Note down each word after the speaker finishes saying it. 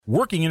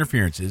Working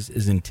Interferences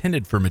is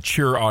intended for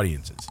mature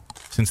audiences.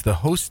 Since the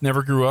hosts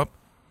never grew up,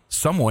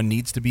 someone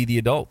needs to be the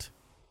adult.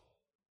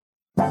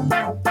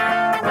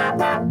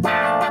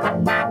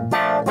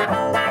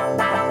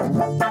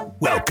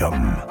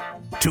 Welcome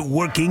to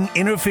Working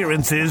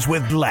Interferences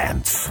with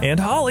Lance and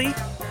Holly,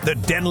 the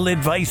dental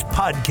advice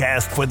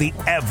podcast for the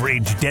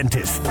average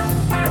dentist.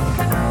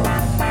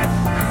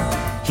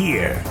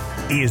 Here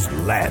is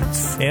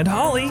Lance and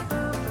Holly.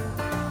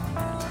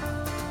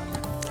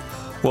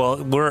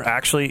 Well, we're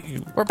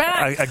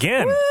back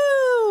again.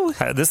 Woo!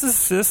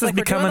 This is like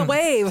becoming a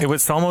wave. It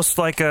was almost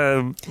like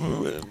a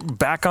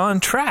back on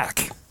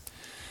track.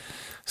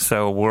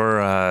 So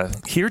we're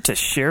here to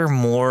share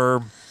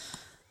more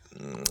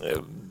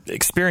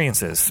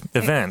experiences,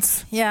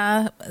 events.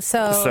 Yeah.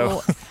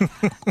 So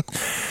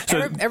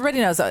everybody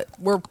knows that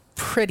we're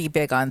pretty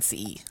big on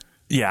CE.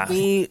 Yeah.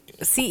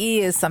 CE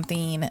is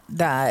something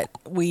that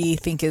we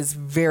think is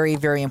very,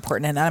 very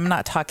important. And I'm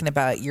not talking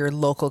about your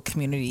local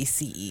community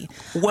CE.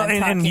 Well,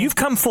 and you've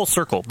come full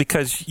circle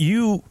because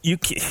you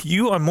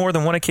on more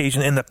than one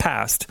occasion in the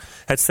past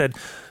had said,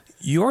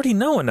 you already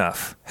know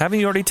enough.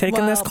 Haven't you already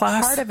taken this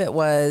class? Part of it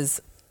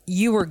was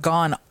you were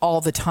gone all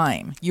the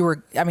time. You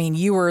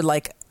were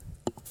like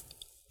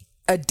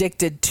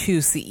addicted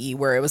to CE,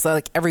 where it was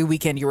like every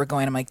weekend you were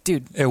going. I'm like,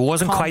 dude, it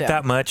wasn't quite down.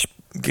 that much.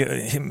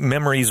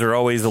 Memories are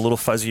always a little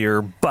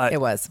fuzzier, but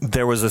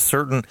there was a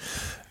certain.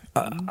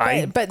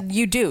 But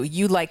you do.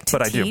 You like to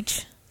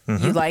teach.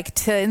 Mm-hmm. You like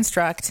to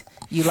instruct.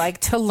 You like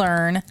to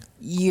learn.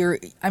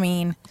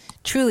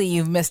 Truly,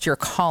 you've missed your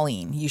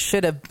calling. You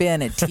should have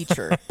been a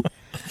teacher.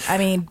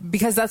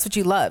 Because that's what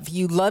you love.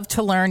 You love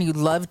to learn. You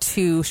love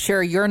to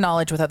share your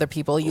knowledge with other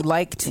people. You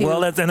like to.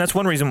 Well, that's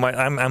one reason why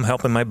I'm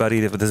helping my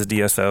buddy with this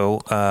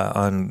DSO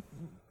on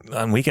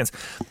weekends.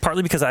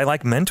 Partly because I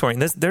like mentoring.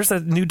 There's a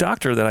new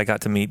doctor that I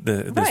got to meet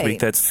this week.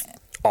 That's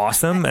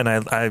awesome.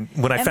 And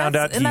when I found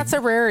out, that's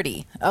a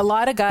rarity. A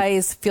lot of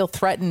guys feel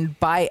threatened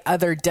by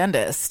other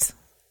dentists,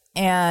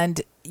 and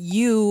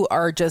you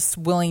are just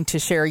willing to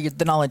share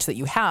the knowledge that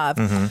you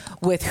have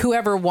with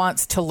whoever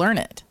wants to learn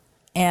it.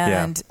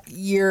 And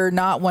you're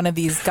not one of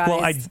these guys.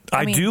 Well,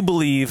 I do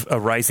believe a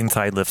rising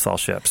tide lifts all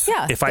ships.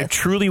 Yeah. If I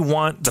truly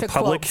want the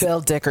public, quote Bill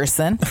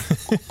Dickerson,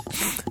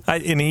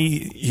 and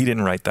he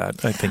didn't write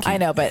that. I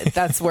know, but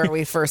that's where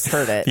we first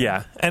heard it.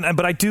 Yeah,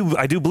 but I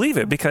do believe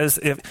it because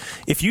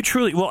if you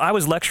truly, I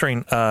was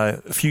lecturing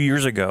a few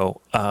years ago.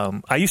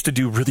 I used to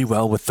do really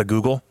well with the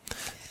Google.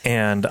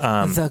 And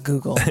the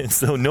Google.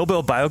 So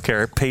Nobel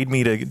Biocare paid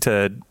me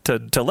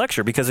to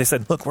lecture because they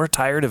said, look, we're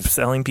tired of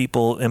selling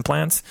people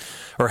implants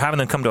or having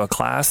them come to a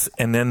class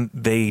and then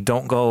they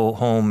don't go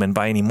home and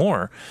buy any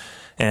more.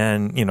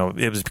 And,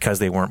 it was because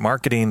they weren't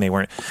marketing.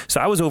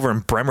 So I was over in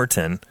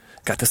Bremerton.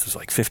 God, this was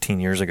like 15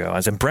 years ago. I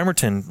was in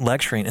Bremerton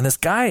lecturing, and this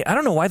guy, I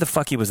don't know why the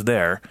fuck he was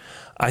there.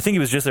 I think he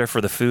was just there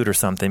for the food or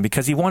something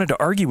because he wanted to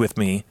argue with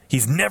me.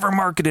 He's never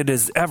marketed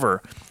as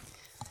ever.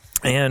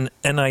 And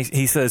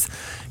he says,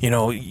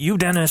 you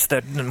dentists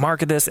that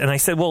market this. And I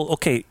said, well,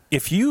 okay,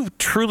 if you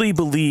truly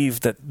believe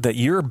that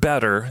you're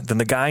better than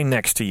the guy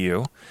next to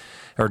you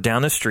or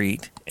down the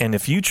street, and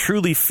if you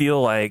truly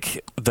feel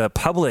like the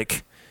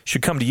public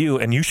should come to you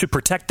and you should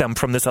protect them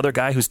from this other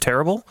guy who's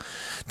terrible,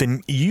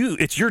 then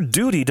it's your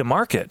duty to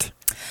market.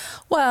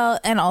 Well,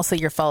 and also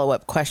your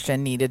follow-up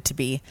question needed to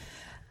be,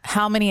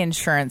 how many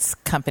insurance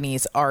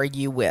companies are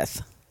you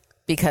with?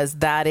 Because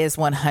that is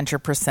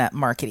 100%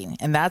 marketing.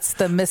 And that's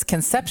the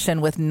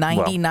misconception with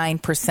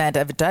 99%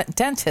 of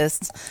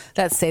dentists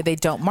that say they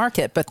don't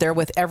market, but they're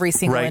with every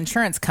single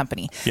insurance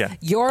company. Yeah.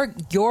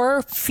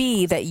 Your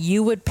fee that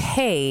you would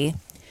pay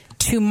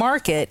to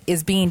market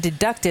is being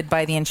deducted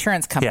by the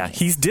insurance company. Yeah,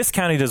 he's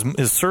discounting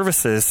his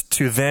services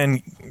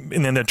and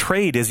then the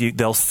trade is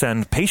they'll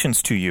send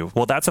patients to you.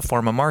 Well, that's a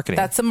form of marketing.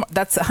 That's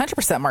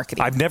 100%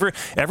 marketing.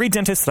 Every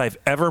dentist that I've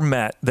ever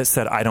met that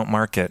said, I don't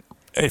market,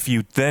 if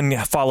you then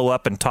follow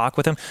up and talk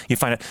with them, you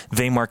find out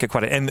they market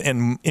quite a...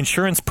 And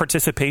insurance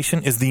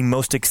participation is the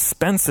most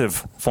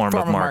expensive form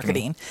of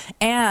marketing.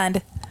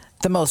 And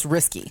the most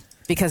risky,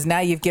 because now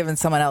you've given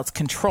someone else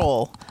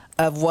control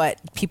of what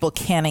people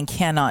can and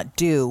cannot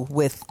do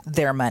with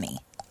their money.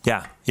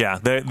 Yeah.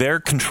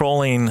 They're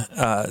controlling...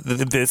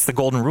 it's the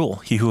golden rule.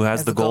 He who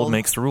has the gold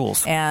makes the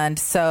rules. And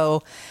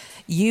so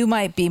you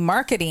might be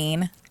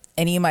marketing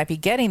and you might be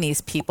getting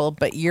these people,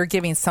 but you're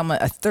giving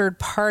a third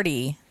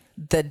party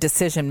the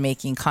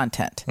decision-making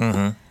content.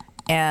 Mm-hmm.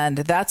 And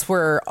that's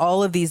where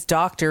all of these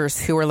doctors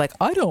who are like,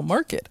 I don't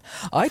market.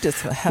 I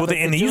just have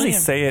they usually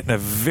say it in a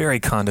very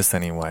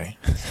condescending way.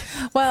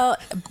 Well,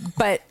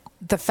 but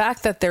the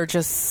fact that they're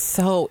just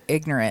so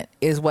ignorant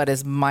is what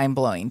is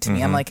mind-blowing to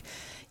me. I'm like,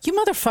 you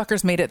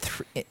motherfuckers made it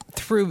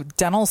through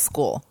dental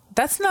school.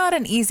 That's not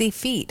an easy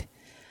feat.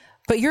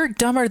 But you're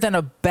dumber than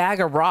a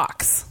bag of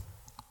rocks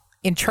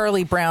in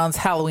Charlie Brown's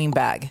Halloween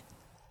bag.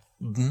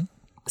 Mm-hmm.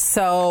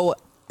 So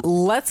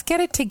let's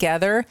get it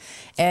together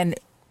and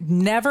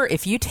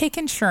if you take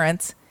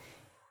insurance,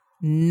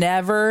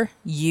 never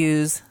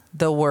use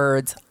the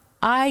words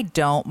I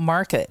don't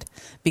market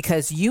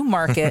because you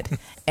market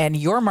and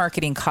your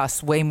marketing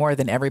costs way more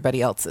than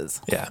everybody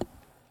else's. Yeah.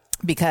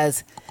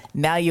 Because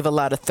now you've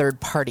allowed a third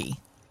party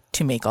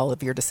to make all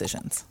of your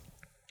decisions.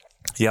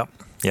 Yep.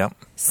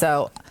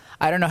 So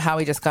I don't know how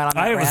we just got on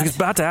that I rant, was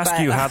about to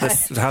ask you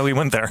how we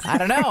went there. I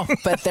don't know,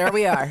 but there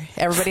we are.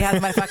 Everybody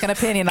has my fucking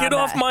opinion on that. Get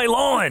off my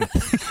lawn.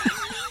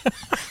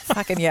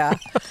 Fucking yeah.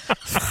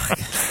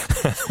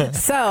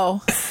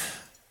 So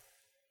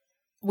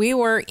we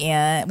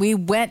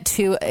went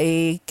to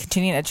a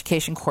continuing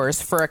education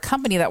course for a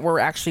company that we're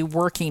actually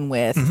working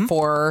with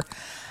for.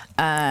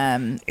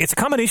 It's a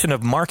combination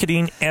of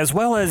marketing as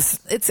well as...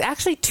 It's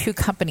actually two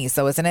companies,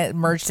 though, isn't it?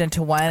 Merged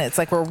into one. It's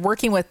like we're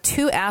working with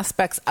two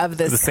aspects of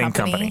this the same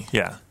company.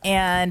 Yeah.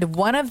 And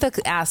one of the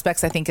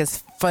aspects I think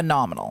is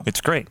phenomenal. It's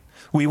great.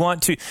 We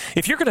want to...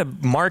 If you're going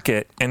to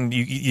market and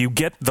you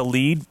get the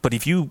lead, but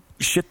if you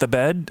shit the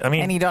bed, I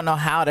mean... And you don't know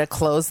how to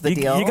close the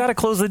deal. You got to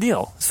close the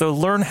deal. So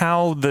learn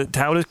how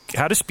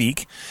to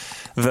speak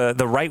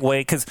the right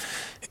way, because...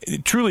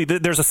 Truly,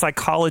 there's a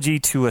psychology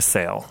to a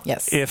sale.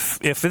 Yes. If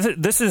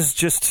this is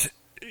just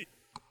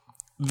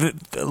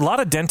a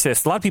lot of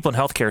dentists, a lot of people in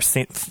healthcare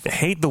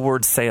hate the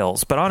word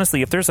sales. But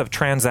honestly, if there's a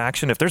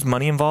transaction, if there's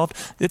money involved,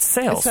 it's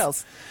sales. It's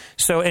sales.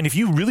 So, and if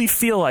you really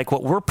feel like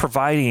what we're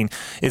providing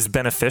is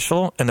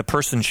beneficial and the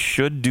person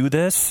should do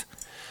this,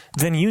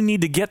 then you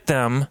need to get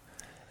them.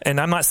 And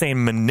I'm not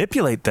saying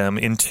manipulate them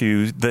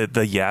into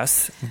the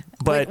yes,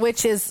 but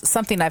which is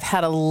something I've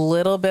had a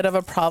little bit of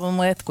a problem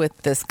with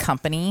this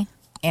company.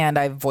 And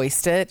I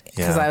voiced it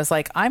because I was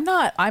like, I'm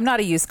not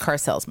a used car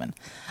salesman.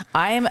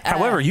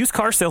 However, used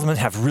car salesmen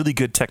have really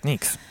good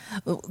techniques.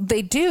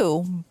 They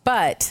do,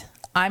 but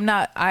I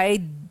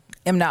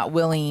am not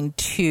willing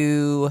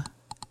to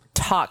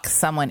talk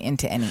someone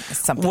into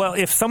something. Well,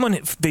 if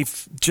they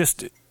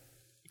just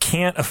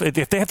can't,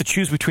 if they have to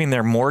choose between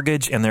their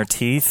mortgage and their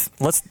teeth,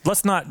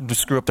 let's not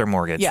screw up their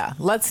mortgage. Yeah,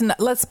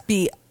 let's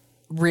be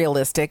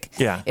realistic.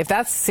 Yeah. If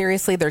that's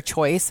seriously their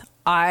choice,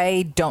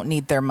 I don't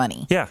need their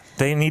money. Yeah,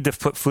 they need to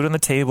put food on the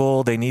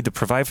table. They need to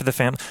provide for the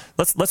family.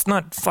 Let's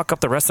not fuck up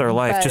the rest of their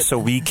life just so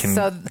we can.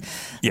 So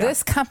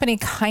this company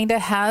kind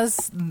of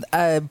has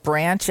a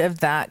branch of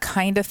that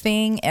kind of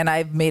thing, and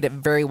I've made it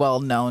very well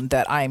known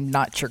that I'm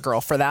not your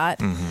girl for that.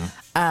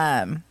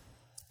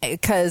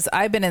 Because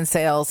I've been in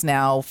sales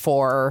now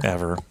for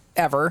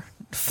ever.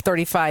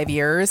 35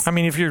 years. I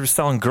mean, if you're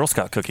selling Girl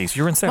Scout cookies,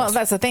 you're in sales. Well,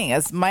 that's the thing,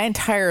 is my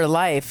entire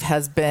life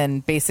has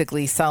been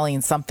basically selling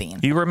something.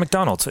 You were at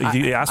McDonald's.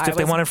 You asked if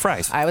they wanted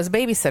fries. I was a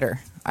babysitter.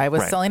 I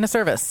was selling a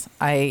service.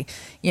 I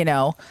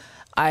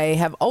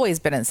have always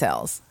been in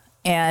sales,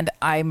 and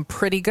I'm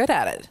pretty good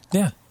at it.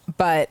 Yeah.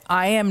 But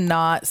I am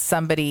not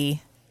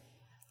somebody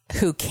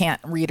who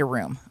can't read a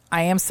room.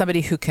 I am somebody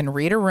who can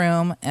read a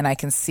room, and I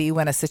can see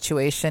when a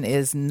situation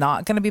is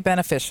not going to be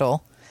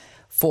beneficial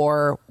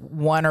for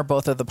one or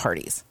both of the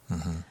parties.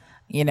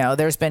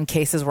 There's been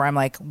cases where I'm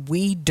like,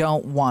 we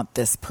don't want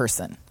this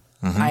person.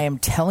 I am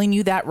telling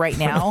you that right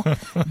now.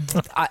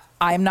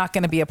 I'm not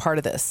going to be a part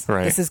of this.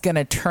 Right. This is going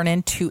to turn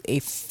into a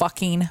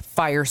fucking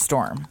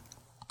firestorm.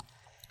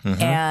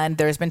 And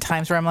there's been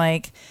times where I'm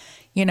like,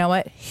 you know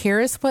what?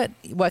 Here's what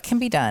can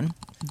be done.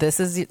 This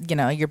is,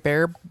 your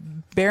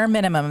bare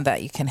minimum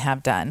that you can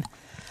have done.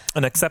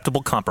 An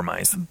acceptable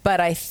compromise. But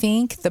I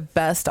think the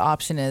best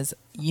option is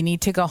you need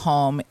to go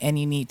home and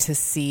you need to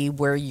see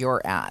where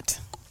you're at.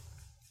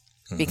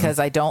 Because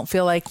I don't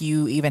feel like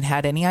you even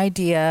had any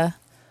idea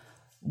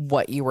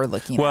what you were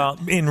looking at. Well,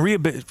 in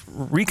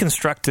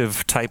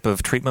reconstructive type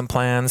of treatment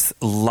plans,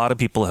 a lot of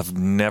people have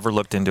never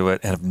looked into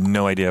it and have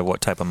no idea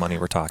what type of money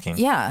we're talking.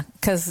 Yeah,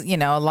 because,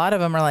 a lot of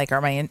them are like,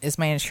 is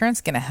my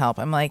insurance going to help?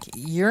 I'm like,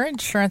 your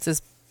insurance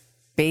is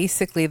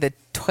basically the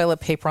toilet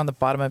paper on the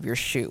bottom of your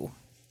shoe.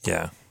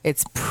 Yeah.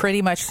 It's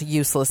pretty much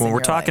useless. When we're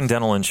talking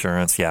dental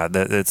insurance,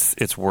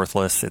 it's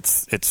worthless.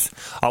 It's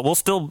we'll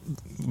still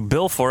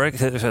bill for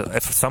it.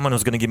 If someone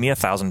was going to give me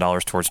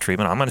 $1,000 towards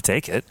treatment, I'm going to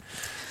take it.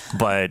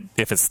 But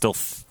if it's still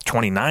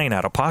 $29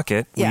 out of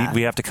pocket,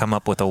 we have to come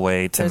up with a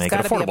way to make it affordable.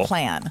 There's got to be a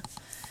plan.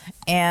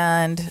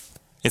 And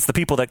it's the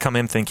people that come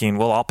in thinking,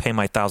 well, I'll pay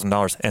my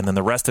 $1,000 and then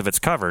the rest of it's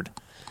covered.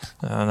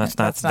 That's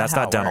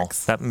not dental.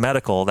 Works. That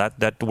medical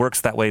that works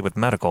that way with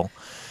medical,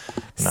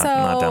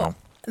 not dental.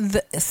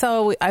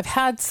 So I've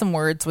had some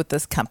words with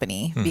this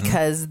company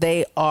because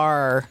they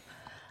are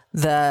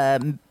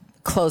the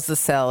close the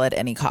sale at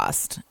any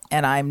cost,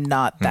 and I'm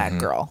not that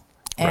girl.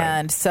 Right.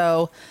 And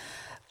so,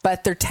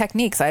 but their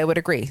techniques, I would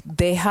agree,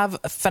 they have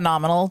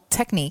phenomenal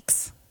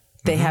techniques.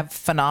 They have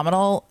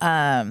phenomenal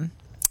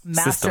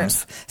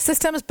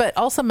systems, but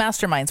also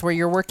masterminds where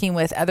you're working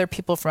with other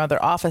people from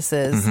other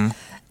offices,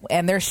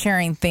 and they're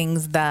sharing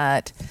things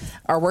that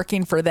are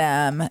working for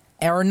them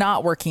or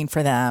not working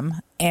for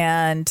them,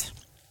 and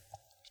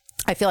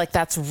I feel like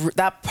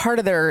that part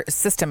of their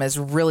system is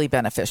really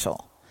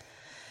beneficial.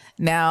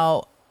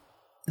 Now,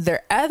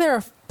 their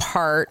other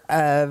part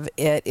of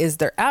it is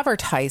their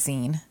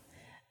advertising,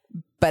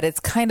 but it's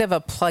kind of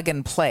a plug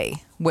and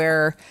play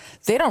where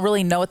they don't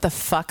really know what the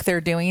fuck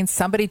they're doing.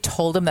 Somebody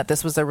told them that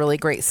this was a really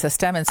great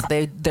system, and so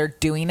they're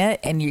doing it,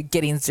 and you're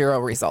getting zero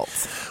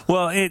results.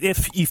 Well,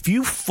 if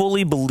you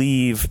fully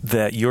believe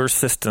that your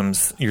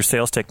systems, your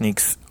sales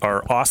techniques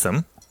are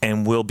awesome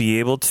and will be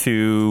able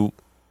to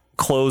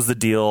close the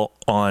deal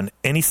on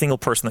any single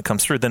person that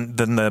comes through, then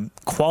the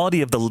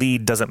quality of the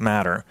lead doesn't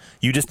matter.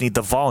 You just need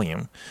the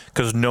volume,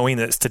 because knowing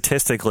that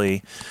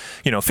statistically,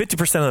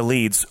 50% of the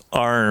leads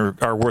are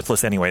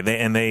worthless anyway.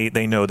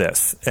 They know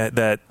this,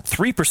 that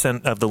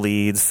 3% of the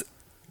leads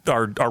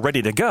are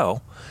ready to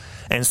go.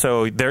 And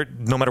so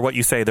no matter what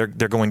you say, they're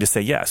going to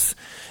say yes.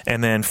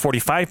 And then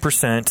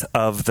 45%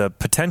 of the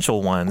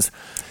potential ones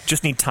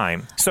just need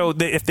time. So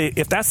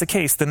if that's the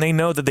case, then they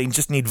know that they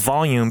just need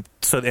volume.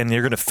 And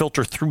they're going to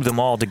filter through them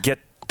all to get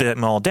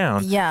them all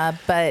down. Yeah,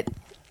 but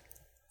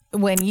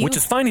which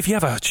is fine if you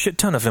have a shit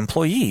ton of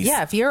employees.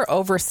 Yeah, if you're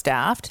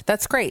overstaffed,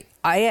 that's great.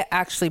 I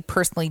actually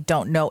personally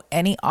don't know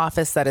any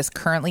office that is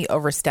currently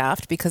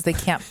overstaffed because they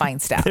can't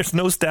find staff. There's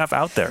no staff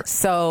out there.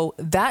 So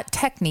that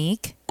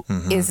technique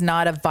is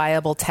not a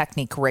viable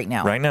technique right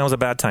now. Right now is a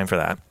bad time for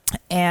that.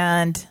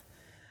 And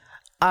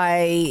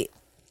I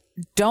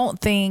don't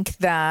think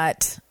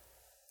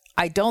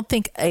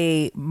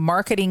a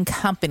marketing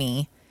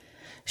company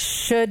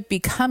should be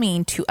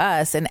coming to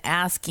us and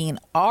asking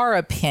our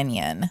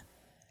opinion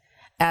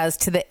as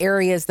to the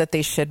areas that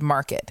they should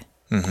market.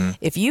 Mm-hmm.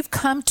 If you've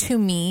come to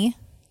me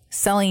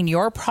selling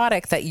your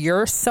product that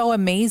you're so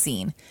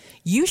amazing,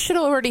 you should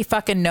already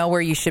fucking know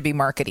where you should be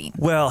marketing.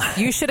 Well,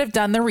 you should have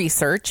done the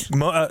research.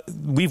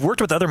 We've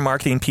worked with other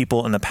marketing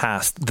people in the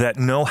past that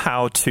know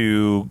how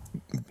to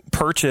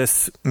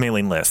purchase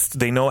mailing lists.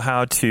 They know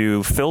how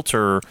to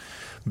filter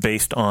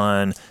based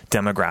on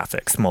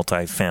demographics,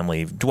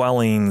 multifamily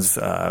dwellings,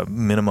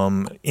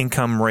 minimum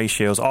income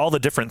ratios, all the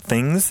different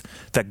things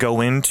that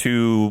go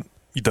into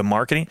the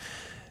marketing.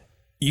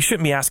 You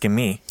shouldn't be asking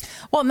me.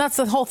 Well, and that's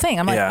the whole thing.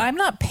 I'm like, I'm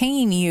not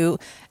paying you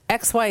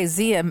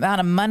XYZ amount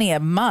of money a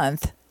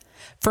month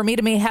for me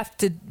to have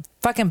to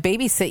fucking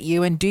babysit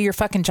you and do your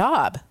fucking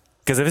job.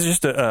 Because if it's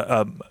just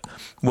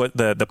what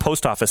the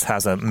post office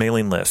has a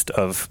mailing list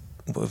of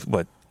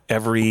what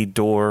every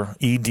door,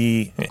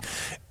 ED,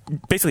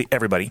 basically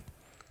everybody.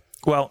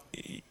 Well,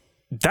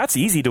 that's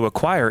easy to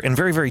acquire and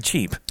very, very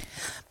cheap.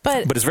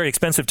 But it's very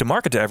expensive to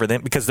market to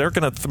everything because they're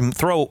going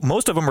to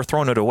most of them are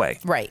throwing it away.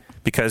 Right.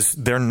 Because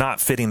they're not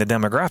fitting the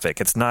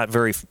demographic. It's not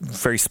very,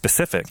 very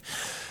specific.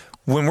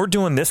 When we're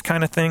doing this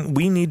kind of thing,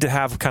 we need to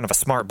have kind of a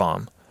smart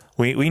bomb.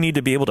 We need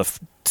to be able to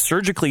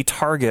surgically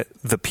target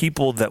the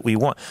people that we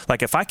want.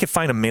 Like if I could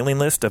find a mailing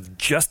list of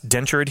just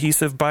denture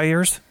adhesive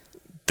buyers,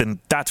 then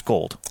that's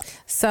gold.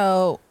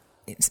 So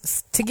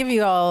to give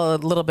you all a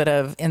little bit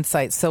of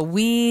insight, so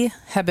we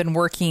have been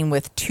working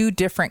with two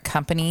different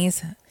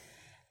companies,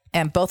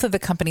 and both of the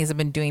companies have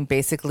been doing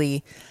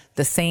basically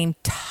the same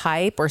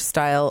type or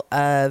style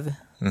of...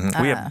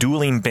 Mm-hmm. We have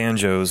dueling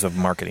banjos of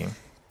marketing.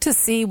 To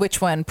see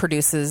which one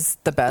produces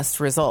the best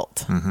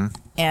result. Mm-hmm.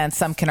 And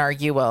some can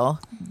argue, well,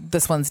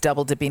 this one's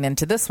double dipping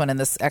into this one and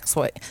this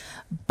XY.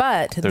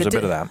 But there's a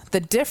bit of that.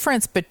 The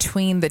difference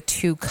between the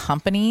two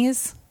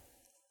companies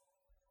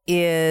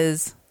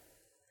is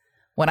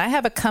when I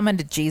have a come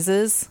into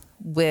Jesus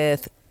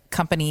with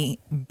company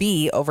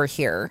B over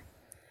here,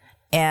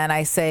 and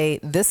I say,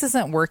 this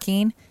isn't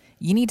working,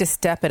 you need to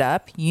step it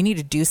up, you need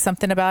to do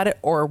something about it,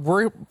 or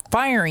we're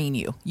firing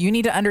you. You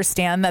need to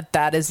understand that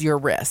that is your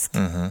risk.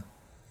 Mm-hmm.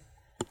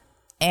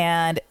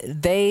 And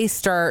they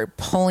start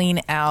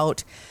pulling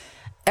out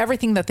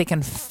everything that they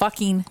can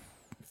fucking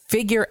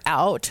figure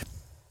out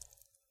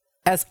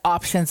as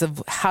options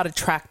of how to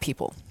track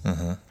people.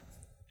 Mm-hmm.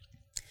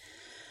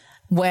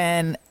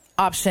 When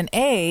option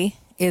A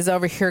is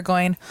over here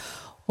going,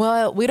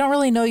 well, we don't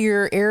really know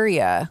your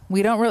area.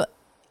 We don't really...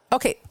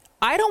 Okay,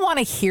 I don't want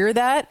to hear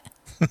that.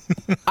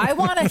 I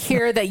want to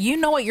hear that you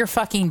know what you're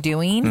fucking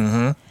doing,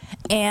 mm-hmm.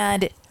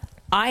 and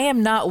I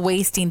am not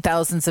wasting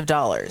thousands of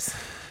dollars.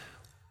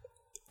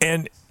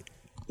 And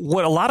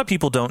what a lot of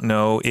people don't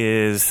know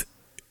is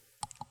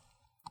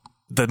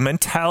the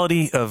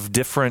mentality of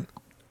different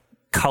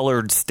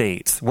colored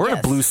states. We're in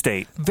a blue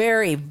state.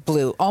 Very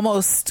blue.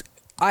 Almost,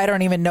 I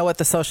don't even know what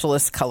the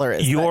socialist color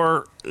is.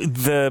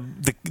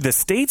 The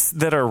states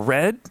that are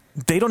red,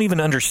 they don't even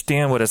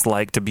understand what it's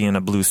like to be in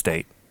a blue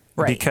state.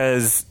 Right.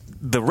 Because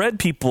the red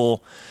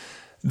people,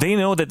 they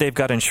know that they've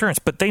got insurance,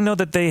 but they know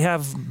that they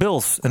have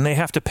bills and they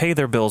have to pay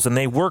their bills and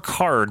they work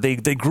hard. They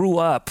grew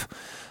up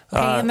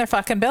paying their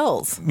fucking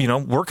bills.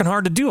 Working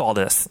hard to do all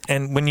this.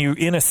 And when you're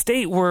in a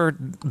state where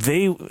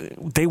they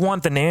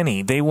want the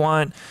nanny, they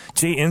want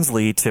Jay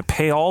Inslee to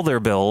pay all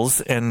their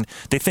bills, and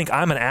they think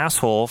I'm an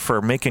asshole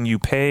for making you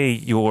pay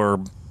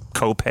your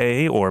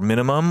copay or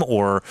minimum,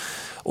 or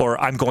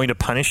I'm going to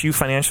punish you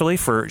financially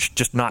for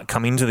just not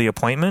coming to the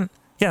appointment.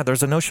 Yeah,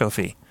 there's a no-show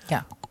fee.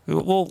 Yeah.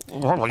 Well,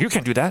 you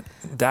can't do that.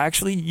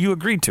 Actually, you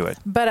agreed to it.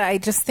 But I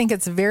just think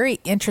it's very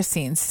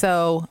interesting.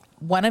 So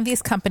one of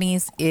these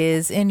companies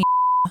is in,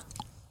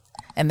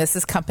 and this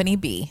is company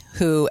B,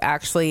 who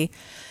actually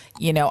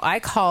I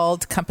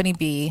called company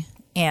B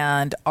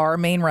and our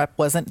main rep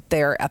wasn't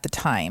there at the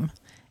time.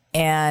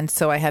 And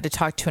so I had to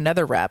talk to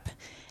another rep.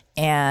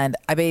 And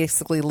I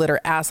basically lit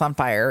her ass on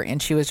fire. And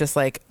she was just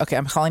like, okay,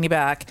 I'm calling you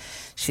back.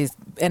 She's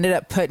ended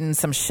up putting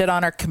some shit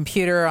on our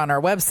computer, on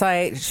our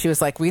website. She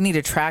was like, we need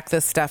to track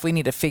this stuff. We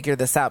need to figure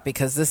this out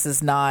because this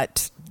is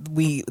not,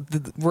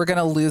 we're going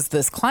to lose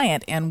this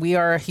client. And we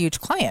are a huge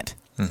client.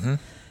 Mm-hmm.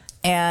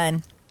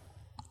 And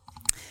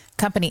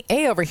company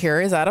A over here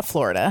is out of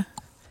Florida.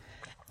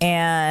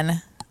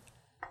 And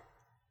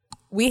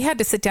we had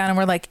to sit down and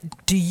we're like,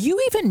 do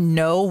you even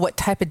know what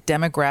type of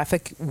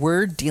demographic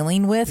we're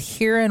dealing with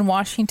here in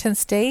Washington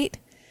State?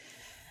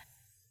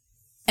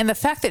 And the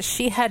fact that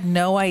she had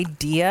no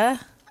idea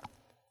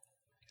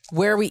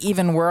where we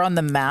even were on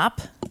the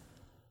map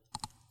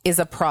is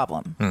a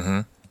problem. Mm-hmm.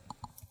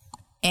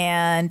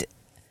 And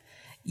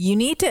you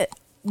need to,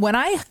 when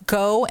I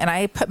go and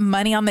I put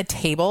money on the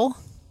table,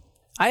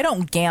 I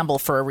don't gamble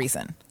for a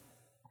reason.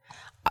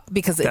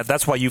 Because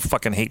that's why you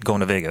fucking hate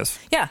going to Vegas.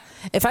 Yeah.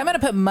 If I'm going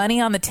to put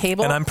money on the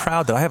table. And I'm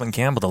proud that I haven't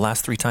gambled the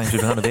last 3 times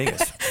we've gone to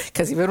Vegas.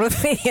 Because you've been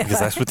with me. Because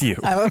that's with you.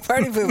 I'm a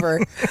party pooper.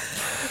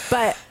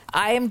 But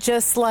I am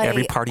just like.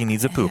 Every party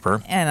needs a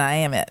pooper. And I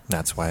am it.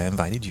 That's why I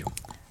invited you.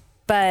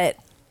 But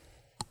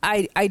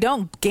I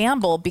don't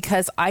gamble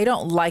because I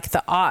don't like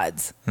the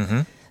odds.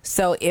 Mm-hmm.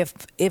 So if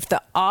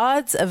the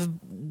odds of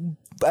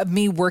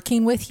me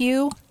working with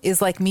you is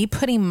like me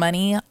putting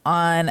money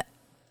on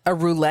a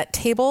roulette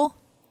table,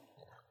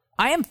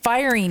 I am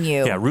firing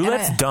you. Yeah,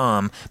 roulette's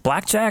dumb.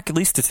 Blackjack, at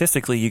least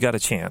statistically, you got a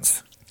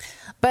chance.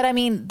 But I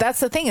mean, that's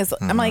the thing is,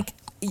 I'm like,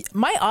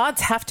 my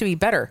odds have to be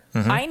better.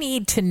 Mm-hmm. I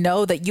need to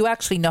know that you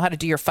actually know how to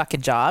do your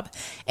fucking job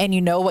and you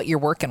know what you're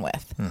working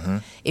with. Mm-hmm.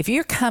 If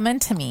you're coming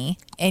to me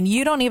and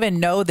you don't even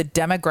know the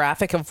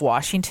demographic of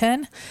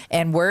Washington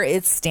and where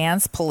it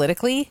stands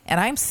politically, and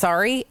I'm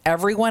sorry,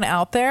 everyone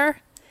out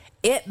there,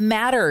 it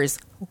matters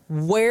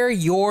where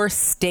your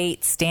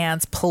state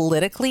stands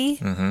politically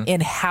in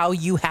how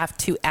you have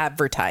to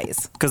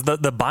advertise. Because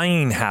the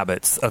buying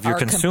habits of your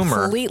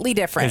consumer completely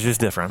different. Is just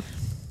different.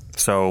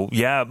 So,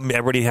 yeah,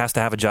 everybody has to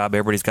have a job.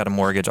 Everybody's got a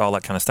mortgage, all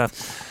that kind of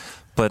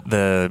stuff. But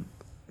the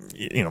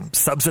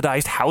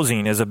subsidized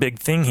housing is a big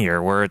thing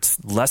here where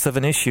it's less of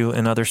an issue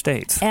in other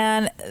states.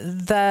 And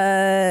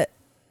the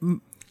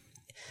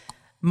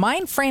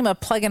mind frame of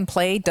plug and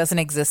play doesn't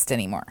exist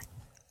anymore.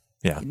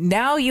 Yeah.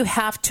 Now you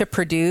have to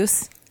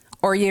produce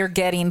or you're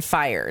getting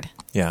fired.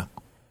 Yeah.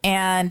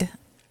 And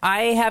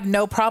I have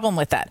no problem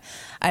with that.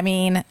 I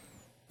mean,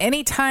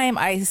 anytime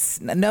I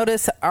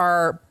notice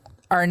our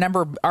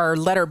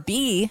letter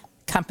B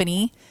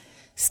company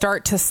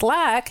start to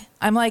slack,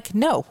 I'm like,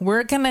 no,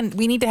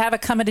 we need to have a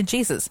coming to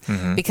Jesus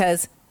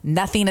because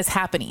nothing is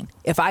happening.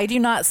 If I do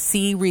not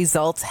see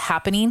results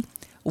happening,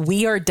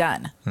 we are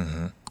done.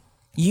 Mm-hmm.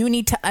 You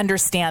need to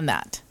understand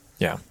that.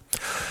 Yeah.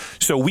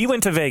 So we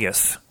went to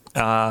Vegas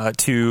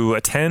to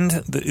attend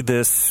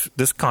this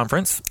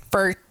conference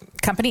for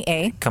Company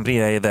A. Company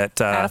A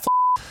that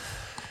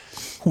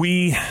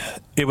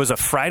it was a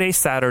Friday,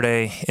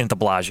 Saturday in the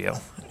Bellagio,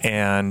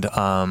 and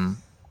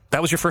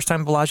that was your first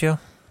time at Bellagio?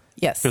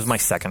 Yes, it was my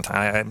second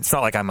time. It's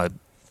not like I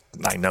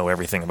know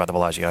everything about the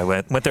Bellagio. I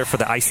went there for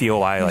the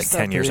ICOI like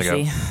 10 years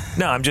ago.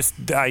 No,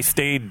 I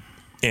stayed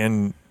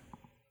in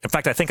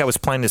fact, I think I was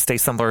planning to stay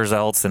somewhere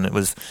else, and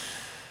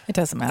it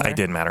doesn't matter. It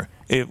didn't matter.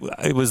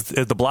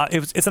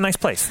 It's a nice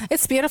place.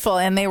 It's beautiful,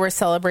 and they were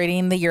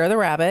celebrating the Year of the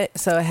Rabbit,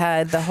 so it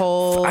had the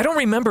whole. I don't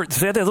remember. So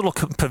they had that little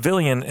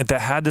pavilion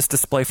that had this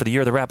display for the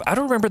Year of the Rabbit. I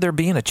don't remember there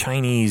being a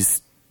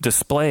Chinese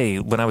display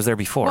when I was there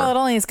before. Well, it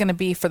only is going to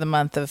be for the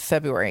month of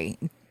February.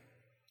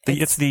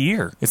 It's the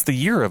year. It's the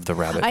Year of the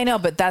Rabbit. I know,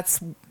 but that's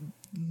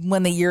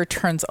when the year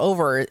turns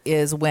over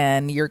is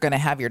when you're going to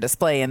have your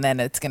display, and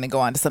then it's going to go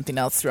on to something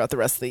else throughout the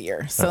rest of the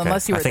year. So okay.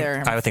 Unless you were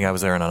there. I think I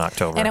was there in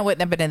October. And it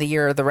wouldn't have been in the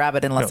Year of the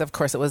Rabbit unless, of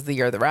course, it was the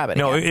Year of the Rabbit.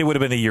 No, it would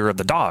have been the Year of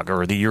the Dog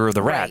or the Year of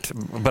the Rat.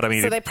 Right. But I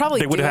mean, so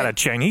they would have had a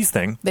Chinese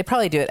thing. They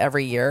probably do it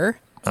every year.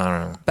 I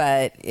don't know.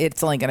 But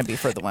it's only going to be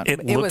for the one.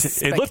 It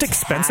looked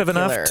expensive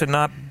enough to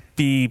not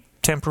be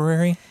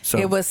temporary. So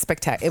it was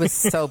spectacular. It was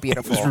so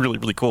beautiful. It was really,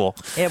 really cool.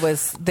 It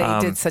was. They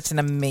did such an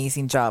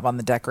amazing job on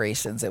the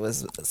decorations. It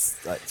was.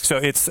 So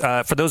it's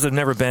for those who've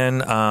never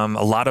been.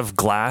 A lot of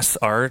glass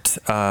art.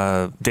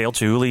 Dale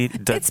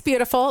Chihuly. It's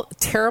beautiful.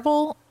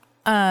 Terrible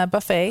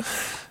buffet.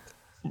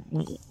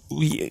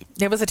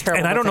 It was a terrible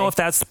and I don't buffet. know if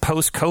that's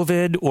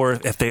post-COVID or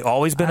if they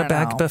always been a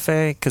bad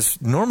buffet, because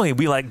normally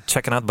we like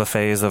checking out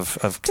buffets of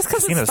just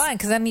because it's fun,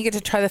 because then you get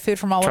to try the food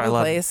from all over the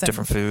place,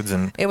 different foods,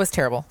 and it was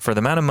terrible. For the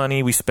amount of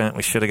money we spent,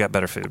 we should have got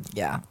better food.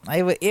 Yeah,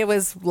 it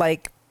was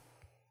like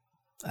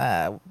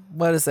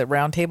what is it,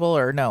 Round Table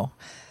or no,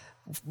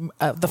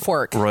 the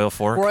Fork, Royal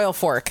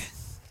Fork.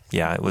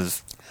 Yeah, it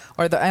was,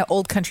 or the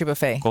Old Country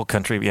buffet. Old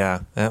Country,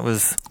 yeah, that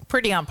was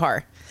pretty on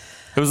par.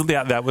 It was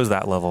that was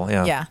that level,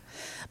 yeah. Yeah.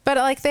 But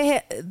like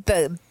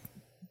the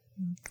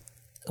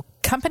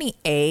Company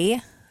A,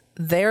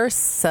 their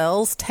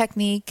sales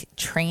technique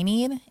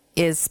training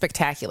is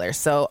spectacular.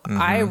 So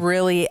I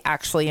really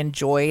actually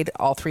enjoyed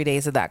all 3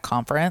 days of that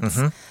conference.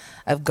 Mm-hmm.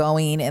 of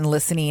going and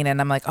listening,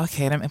 and I'm like,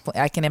 okay,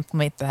 I can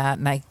implement that,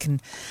 and I can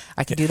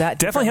do that.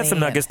 Definitely had some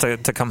nuggets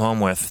and, to come home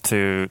with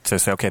to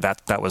say, okay,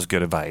 that was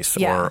good advice.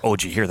 Yeah. Or, oh,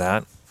 did you hear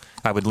that?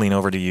 I would lean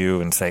over to you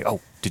and say,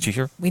 oh, did you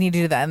hear? We need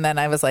to do that. And then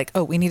I was like,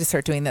 oh, we need to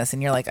start doing this.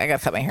 And you're like, I got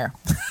to cut my hair.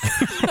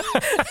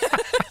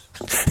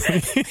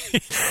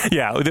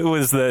 Yeah, it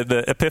was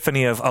the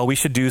epiphany of, oh, we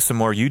should do some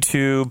more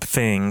YouTube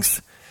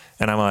things.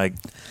 And I'm like,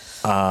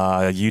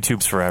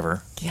 YouTube's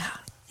forever. Yeah.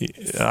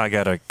 I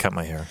got to cut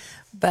my hair.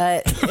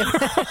 But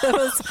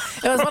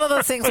it was one of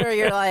those things where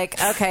you're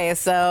like, okay,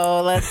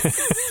 so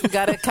we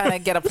got to kind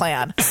of get a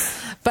plan.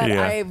 But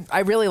Yeah. I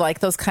really like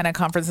those kind of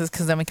conferences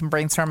because then we can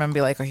brainstorm and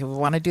be like, okay, we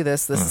want to do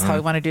this. This is how we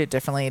want to do it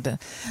differently.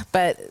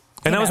 But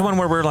and that was one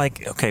where we're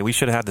like, okay, we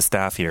should have had the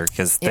staff here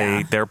because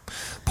they're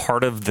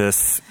part of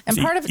this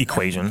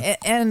equation.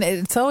 And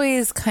it's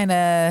always kind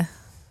of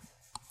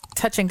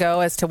touch and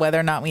go as to whether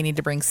or not we need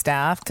to bring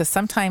staff because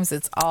sometimes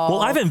it's all. Well,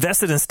 I've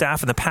invested in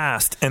staff in the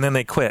past, and then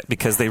they quit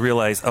because they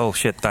realize, oh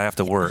shit, I have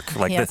to work.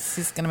 Like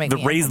he's going to make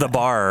me raise the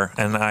bar,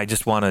 and I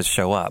just want to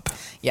show up.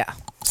 Yeah.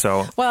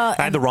 So I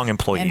had the wrong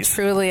employees. And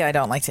truly, I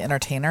don't like to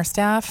entertain our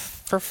staff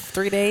for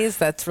 3 days.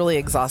 That's really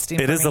exhausting.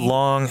 It is a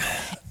long.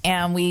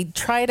 And we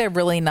try to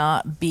really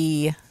not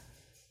be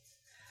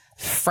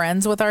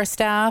friends with our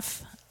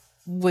staff.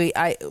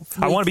 I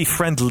want to be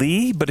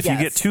friendly, but if you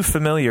get too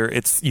familiar,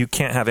 you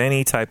can't have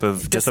any type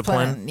of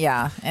discipline.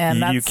 Yeah,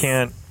 and you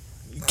can't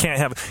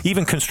have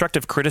even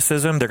constructive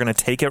criticism. They're going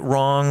to take it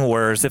wrong.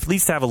 Whereas if at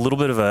least have a little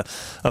bit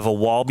of a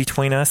wall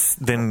between us,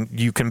 then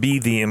you can be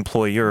the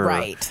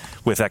employer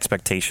with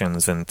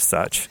expectations and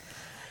such.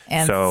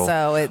 And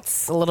so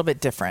it's a little bit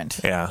different.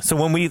 Yeah. So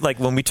when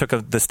we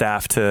took the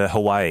staff to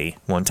Hawaii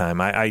one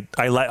time,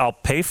 I'll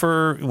pay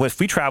for, if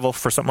we travel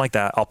for something like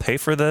that, I'll pay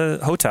for the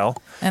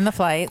hotel and the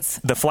flights,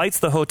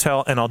 the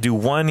hotel, and I'll do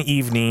one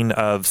evening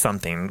of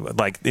something.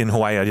 Like in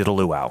Hawaii, I did a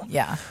luau.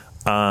 Yeah.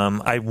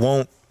 I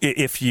won't.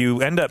 If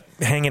you end up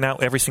hanging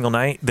out every single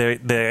night,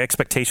 the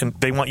expectation,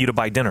 they want you to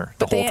buy dinner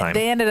the whole time.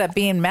 They ended up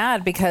being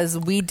mad because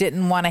we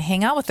didn't want to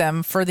hang out with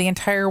them for the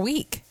entire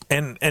week.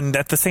 And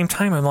at the same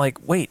time, I'm like,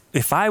 wait,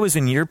 if I was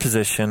in your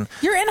position...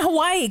 You're in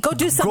Hawaii. Go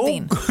do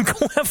something.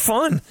 Go have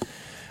fun.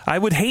 I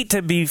would hate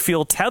to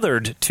feel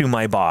tethered to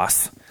my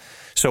boss.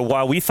 So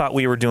while we thought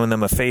we were doing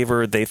them a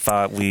favor, they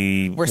thought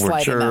we were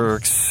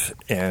jerks.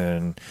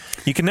 And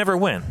you can never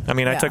win. I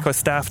mean, I took a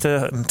staff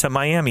to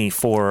Miami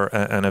for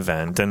an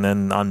event, and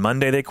then on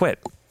Monday they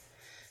quit.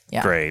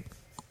 Yeah. Great.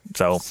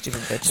 So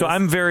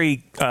I'm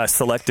very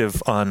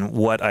selective on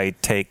what I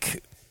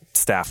take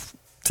staff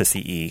to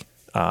CE.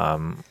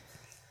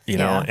 You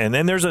know, and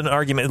then there's an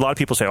argument. A lot of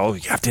people say, "Oh,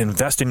 you have to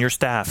invest in your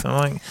staff."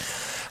 I'm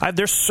like,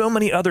 there's so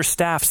many other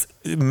staff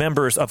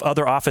members of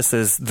other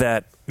offices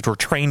that were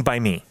trained by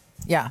me.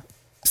 Yeah.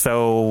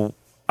 So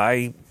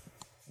I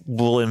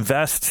will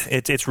invest.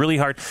 It's really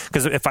hard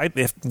because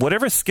if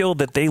whatever skill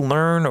that they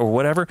learn or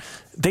whatever,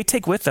 they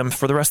take with them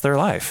for the rest of their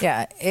life.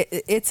 Yeah,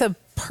 it's a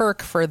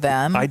perk for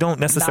them. I don't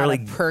necessarily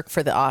not a perk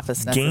for the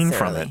office necessarily. Gain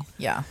from it.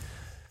 Yeah.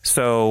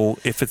 So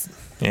if it's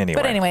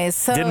anyway, but anyways,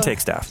 so didn't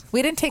take staff.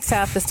 We didn't take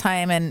staff this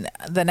time, and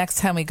the next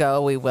time we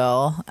go, we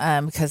will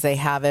because they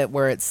have it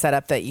where it's set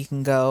up that you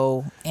can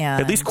go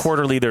and at least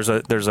quarterly. There's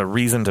a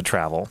reason to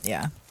travel.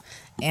 Yeah,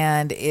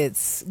 and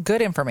it's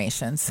good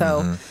information.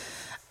 So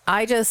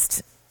I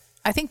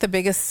think the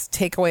biggest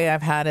takeaway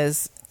I've had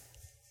is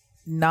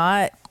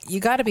you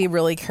got to be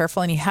really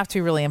careful and you have to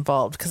be really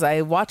involved because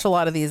I watch a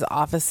lot of these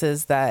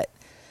offices that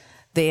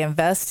they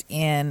invest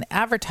in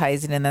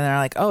advertising and then they're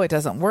like, oh, it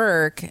doesn't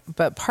work.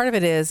 But part of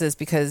it is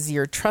because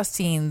you're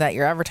trusting that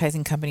your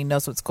advertising company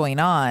knows what's going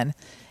on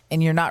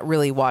and you're not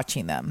really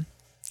watching them.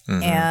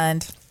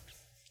 And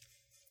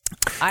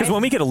because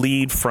when we get a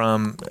lead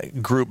from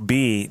Group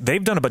B,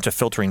 they've done a bunch of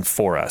filtering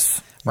for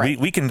us. Right.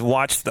 We can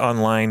watch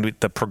online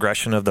the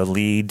progression of the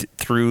lead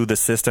through the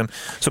system.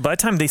 So by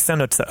the time they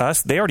send it to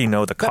us, they already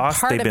know the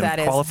cost. They've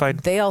been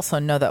qualified. They also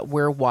know that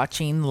we're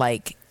watching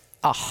like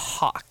a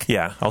hawk.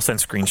 Yeah, I'll send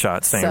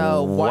screenshots saying,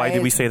 why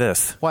did we say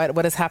this?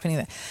 What is happening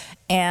there?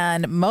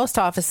 And most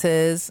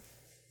offices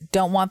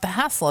don't want the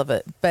hassle of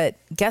it. But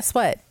guess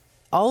what?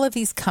 All of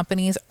these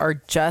companies are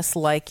just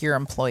like your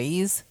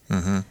employees.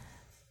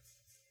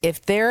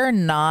 If they're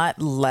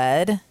not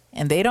led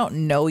and they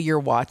don't know you're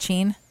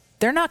watching,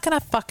 they're not going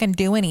to fucking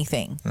do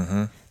anything.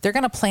 They're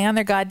going to play on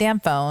their goddamn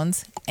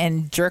phones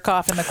and jerk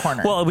off in the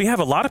corner. Well, we have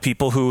a lot of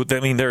people who,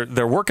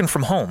 they're working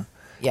from home.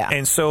 Yeah.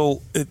 And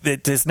so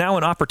it is now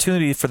an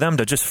opportunity for them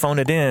to just phone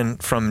it in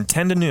from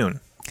 10 to noon.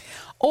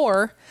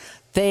 Or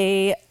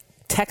they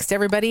text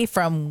everybody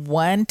from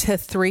 1 to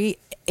 3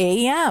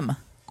 a.m.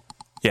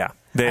 Yeah.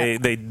 They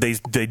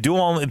do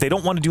all. They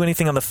don't want to do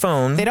anything on the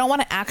phone. They don't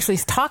want to actually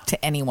talk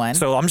to anyone.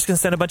 So I'm just going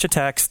to send a bunch of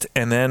text,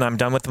 and then I'm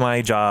done with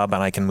my job,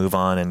 and I can move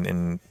on,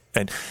 and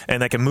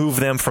I can move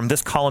them from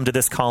this column to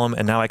this column,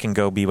 and now I can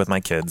go be with my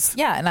kids.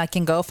 Yeah, and I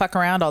can go fuck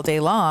around all day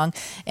long,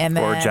 and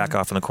then or jack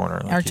off in the corner,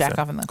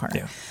 off in the corner.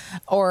 Yeah.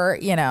 Or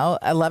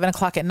 11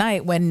 o'clock at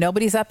night when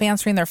nobody's up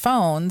answering their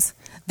phones,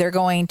 they're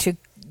going to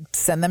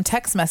send them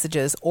text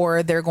messages,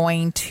 or they're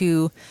going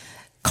to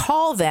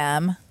call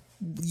them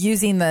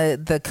using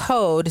the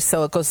code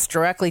so it goes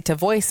directly to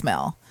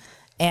voicemail,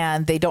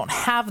 and they don't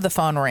have the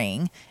phone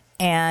ring,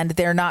 and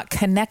they're not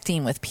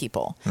connecting with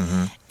people.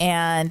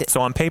 And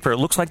so on paper, it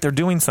looks like they're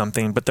doing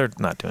something, but they're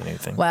not doing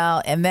anything.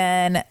 Well, and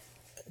then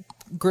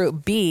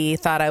Group B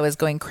thought I was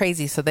going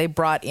crazy, so they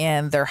brought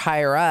in their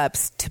higher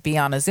ups to be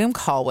on a Zoom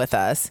call with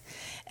us,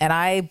 and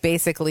I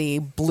basically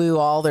blew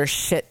all their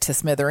shit to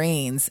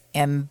smithereens.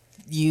 And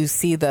you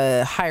see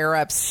the higher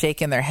ups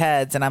shaking their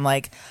heads, and I'm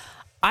like,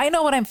 I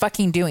know what I'm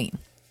fucking doing.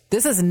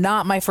 This is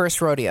not my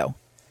first rodeo.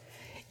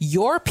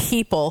 Your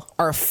people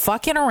are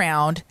fucking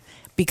around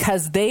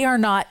because they are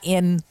not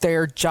in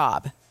their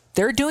job.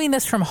 They're doing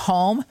this from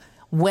home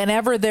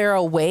whenever they're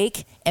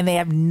awake and they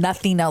have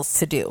nothing else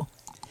to do.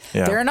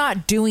 Yeah. They're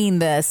not doing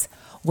this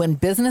when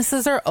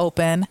businesses are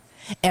open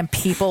and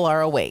people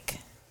are awake.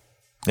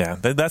 Yeah,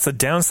 that's a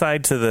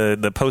downside to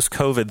the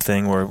post-COVID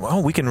thing where,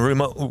 we can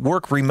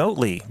work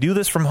remotely, do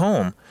this from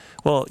home.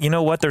 Well, you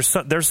know what? There's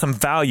some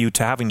value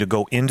to having to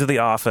go into the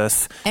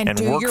office and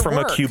work from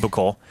a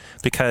cubicle,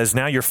 because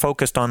now you're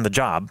focused on the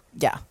job.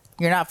 Yeah.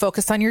 You're not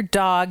focused on your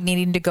dog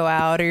needing to go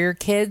out, or your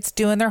kids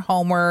doing their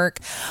homework,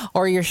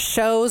 or your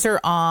shows are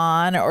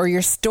on, or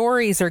your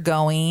stories are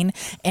going,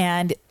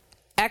 and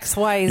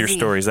XYZ. Your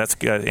stories, that's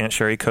Aunt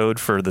Sherry code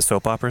for the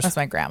soap operas? That's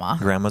my grandma.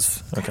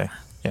 Grandma's? Okay.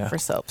 Yeah. For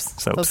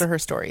soaps. Those are her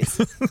stories.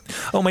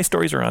 Oh, my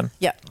stories are on.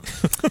 Yep.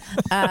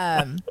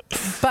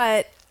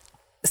 But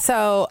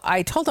so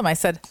I told him, I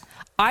said,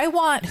 I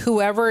want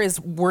whoever is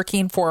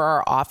working for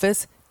our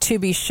office to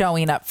be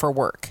showing up for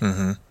work.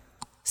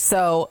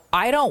 So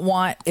I don't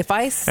want, if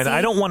I see... And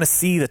I don't want to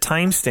see the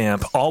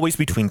timestamp always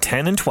between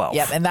 10 and 12.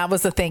 Yep. And that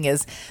was the thing,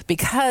 is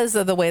because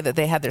of the way that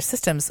they had their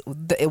systems,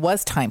 it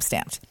was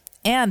timestamped.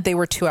 And they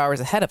were 2 hours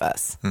ahead of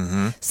us.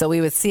 So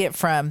we would see it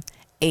from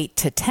 8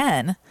 to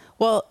 10.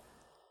 Well,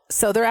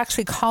 so they're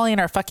actually calling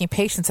our fucking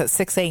patients at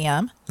 6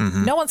 a.m.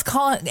 No one's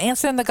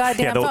answering the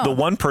goddamn phone. The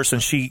one person,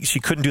 she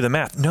couldn't do the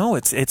math. No,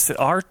 that's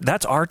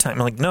our time.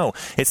 I'm like, no,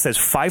 it says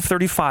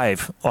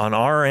 5:35 on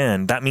our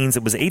end. That means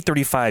it was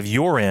 8:35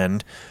 your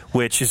end,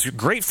 which is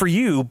great for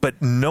you,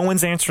 but no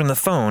one's answering the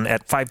phone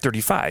at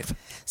 5:35.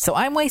 So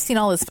I'm wasting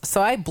all this.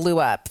 So I blew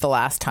up the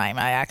last time.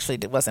 I actually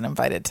wasn't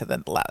invited to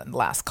the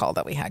last call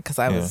that we had because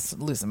I was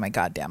losing my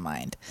goddamn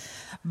mind.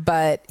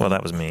 But well,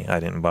 that was me. I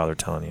didn't bother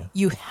telling you.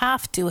 You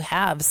have to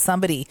have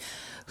somebody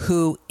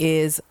who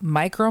is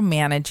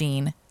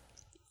micromanaging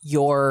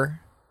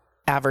your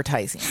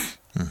advertising,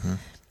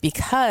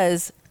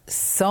 because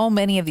so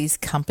many of these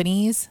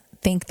companies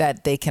think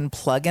that they can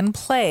plug and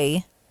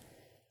play,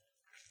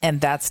 and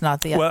that's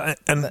not the. Well,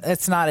 and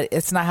it's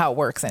not how it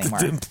works anymore.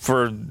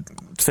 For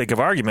sake of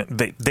argument,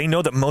 they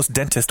know that most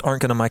dentists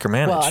aren't going to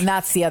micromanage. Well, and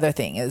that's the other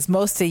thing, is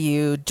most of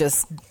you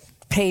just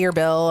pay your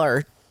bill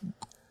or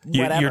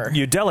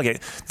you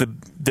delegate.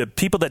 The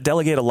people that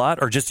delegate a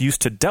lot are just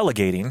used to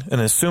delegating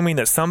and assuming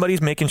that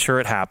somebody's making sure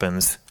it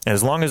happens.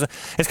 As long as it's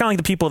kind of like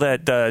the people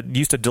that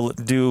used to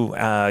do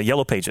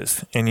Yellow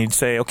Pages, and you'd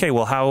say, okay,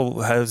 well,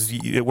 how is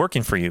it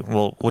working for you?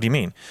 Well, what do you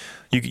mean?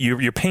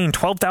 You're paying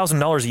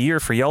 $12,000 a year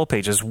for Yellow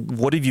Pages.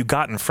 What have you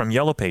gotten from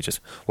Yellow Pages?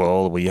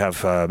 Well, we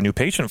have new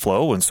patient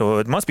flow, and so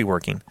it must be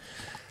working.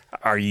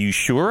 Are you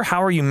sure?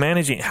 How are you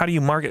managing? How do you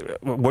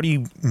market? What do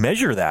you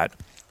measure that?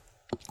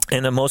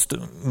 And most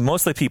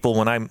of the people,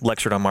 when I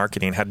lectured on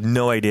marketing, had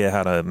no idea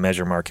how to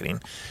measure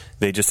marketing.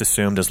 They just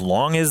assumed as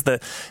long as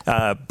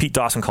Pete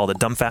Dawson called it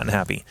dumb, fat, and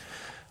happy.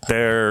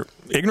 They're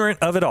ignorant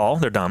of it all.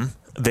 They're dumb.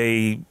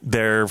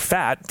 They're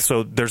fat,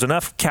 so there's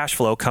enough cash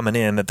flow coming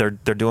in that they're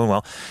doing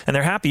well, and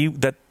they're happy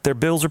that their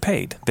bills are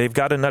paid. They've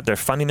got enough. They're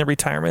funding their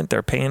retirement.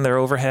 They're paying their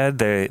overhead.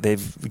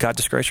 They've got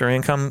discretionary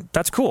income.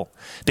 That's cool.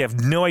 They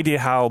have no idea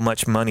how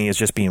much money is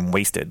just being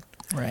wasted.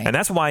 Right. And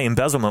that's why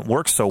embezzlement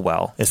works so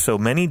well. Is so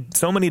many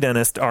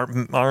dentists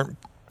aren't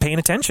paying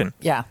attention.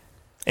 Yeah.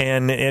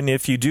 And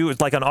if you do, it's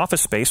like an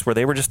Office Space where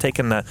they were just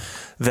taking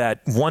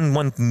that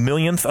one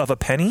millionth of a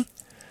penny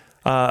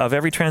of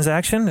every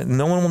transaction.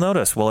 No one will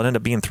notice. Well, it ended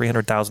up being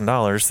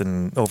 $300,000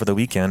 and over the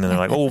weekend, and they're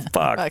like, oh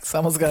fuck,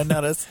 someone's gonna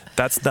notice.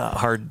 That's not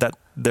hard. That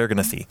they're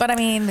gonna see. But I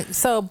mean,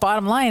 so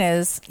bottom line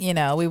is,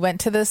 we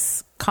went to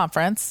this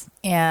conference,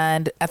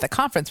 and at the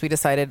conference we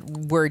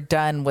decided we're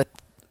done with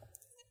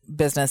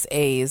business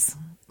A's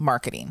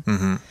marketing.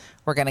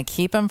 We're going to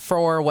keep them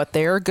for what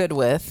they're good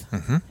with,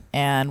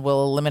 and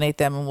we'll eliminate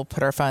them, and we'll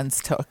put our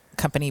funds to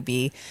company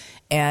B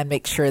and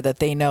make sure that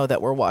they know that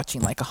we're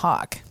watching like a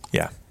hawk.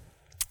 Yeah.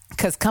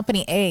 Because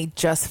company A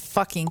just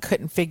fucking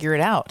couldn't figure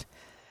it out.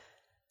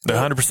 The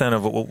 100%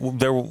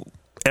 of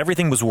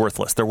everything was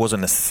worthless. There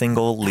wasn't a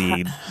single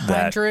lead.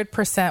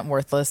 100%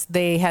 worthless.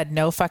 They had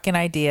no fucking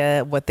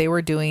idea what they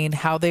were doing,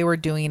 how they were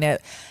doing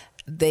it.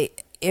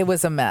 It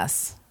was a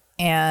mess.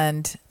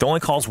 And the only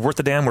calls worth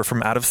a damn were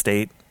from out of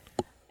state.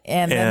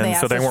 And then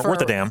so they weren't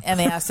worth a damn. And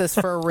they asked us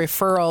for a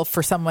referral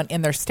for someone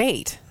in their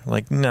state.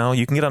 Like, no,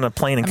 you can get on a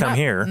plane and come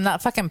here. I'm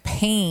not fucking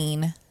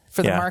paying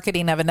for the Yeah.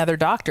 marketing of another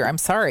doctor. I'm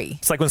sorry.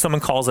 It's like when someone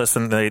calls us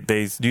and they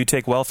do you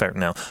take welfare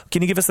now?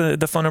 Can you give us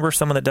the phone number of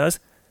someone that does?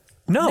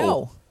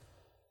 No.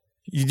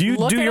 You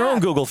Look do it your own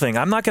up. Google thing.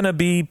 I'm not going to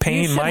be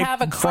paying should my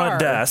have a front card.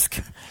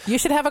 desk. You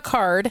should have a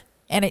card,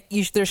 and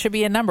there should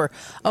be a number.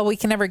 Oh, we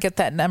can never get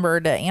that number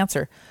to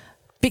answer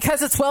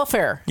because it's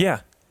welfare.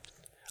 Yeah.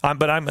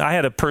 But I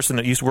had a person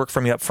that used to work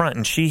for me up front,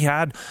 and she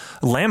had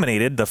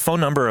laminated the phone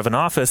number of an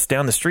office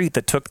down the street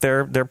that took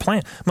their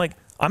plan. I'm like,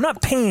 I'm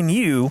not paying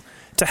you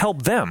to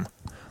help them.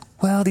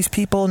 Well, these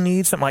people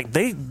need something. Like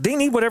they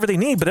need whatever they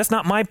need, but that's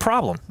not my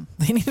problem.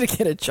 They need to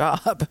get a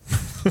job.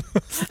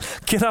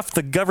 Get off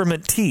the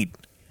government teat.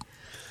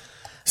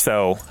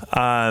 So,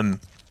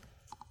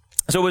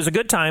 so it was a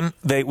good time.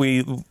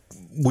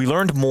 We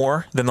learned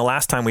more than the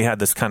last time we had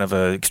this kind of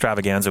a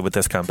extravaganza with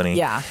this company.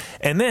 Yeah.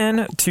 And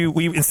then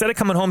instead of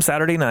coming home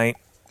Saturday night,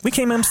 we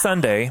came home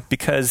Sunday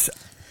because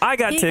I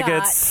got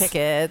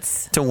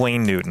tickets to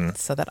Wayne Newton.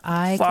 So that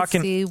I could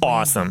Fucking see Wayne.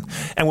 awesome.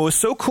 And what was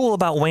so cool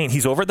about Wayne,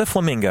 he's over at the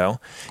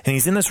Flamingo, and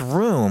he's in this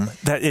room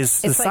that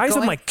is the size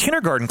of my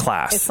kindergarten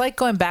class. It's like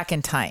going back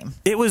in time.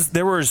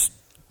 There was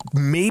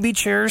maybe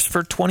chairs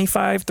for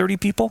 25, 30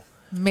 people.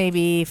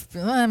 Maybe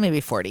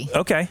 40.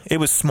 Okay, it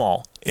was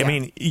small. Yeah. I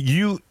mean,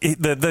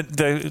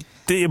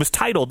 it was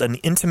titled "An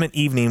Intimate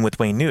Evening with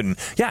Wayne Newton."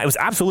 Yeah, it was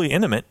absolutely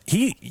intimate.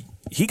 He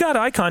got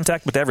eye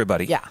contact with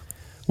everybody. Yeah,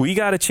 we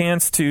got a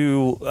chance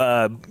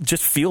to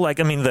just feel like.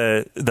 I mean,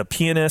 the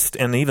pianist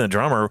and even the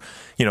drummer,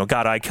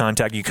 got eye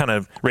contact. You kind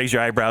of raise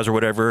your eyebrows or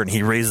whatever, and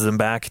he raises them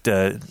back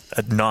to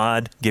a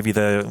nod, give you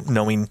the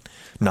knowing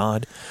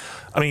nod.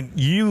 I mean,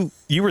 you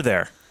were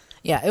there.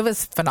 Yeah, it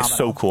was phenomenal.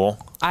 So cool.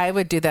 I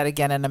would do that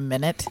again in a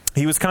minute.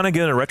 He was kind of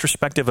getting a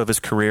retrospective of his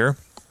career.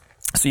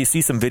 So you see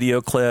some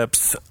video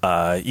clips.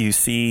 You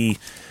see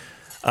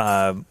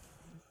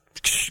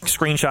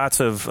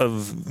screenshots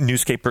of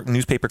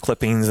newspaper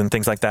clippings and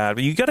things like that.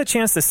 But you got a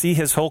chance to see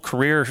his whole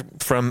career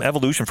from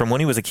evolution from when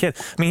he was a kid.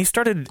 I mean, he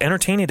started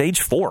entertaining at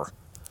age 4.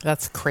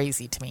 That's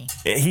crazy to me.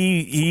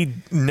 He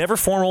never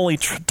formally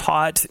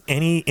taught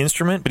any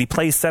instrument, but he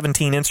plays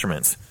 17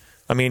 instruments.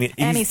 I mean,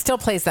 and he still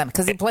plays them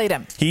because he played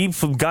them. He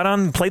got on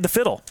and played the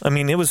fiddle. I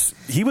mean, he was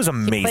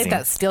amazing. He played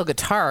that steel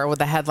guitar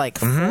that had like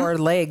 4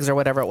 legs or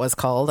whatever it was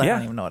called. I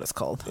don't even know what it's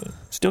called.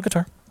 Steel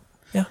guitar.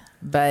 Yeah.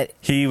 But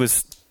he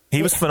was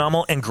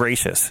phenomenal and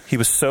gracious. He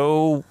was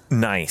so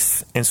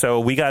nice. And so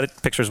we got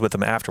pictures with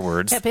him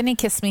afterwards. Yep, and he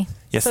kissed me.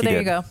 Yes, so he there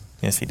did. you go.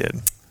 Yes, he did.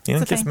 He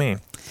didn't kiss me.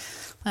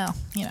 Well,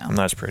 I'm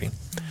not as pretty.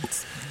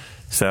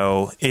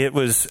 So it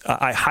was,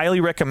 I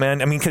highly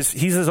recommend, I mean, because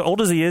he's as old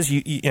as he is,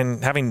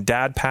 and having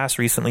dad pass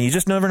recently, you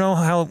just never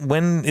know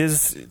when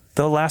is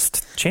the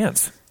last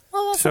chance.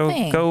 Well, that's so the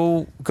thing.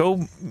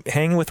 go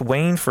hang with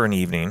Wayne for an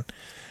evening.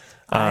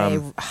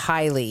 I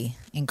highly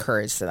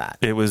encourage that.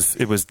 It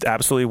was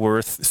absolutely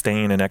worth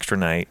staying an extra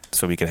night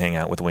so we could hang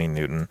out with Wayne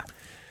Newton.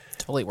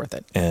 Totally worth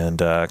it.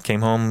 And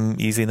came home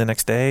easy the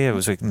next day. It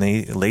was a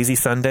lazy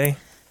Sunday.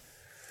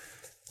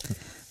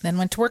 Then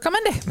went to work on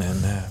Monday.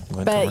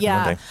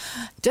 Monday.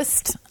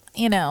 Just,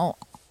 I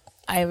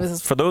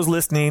was... For those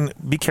listening,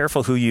 be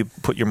careful who you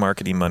put your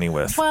marketing money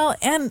with. Well,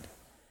 and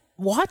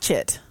watch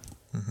it.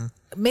 Mm-hmm.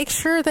 Make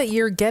sure that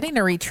you're getting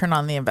a return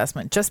on the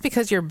investment. Just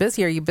because you're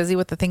busy, are you busy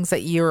with the things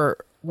that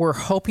were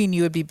hoping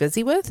you would be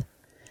busy with?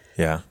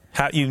 Yeah.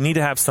 You need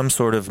to have some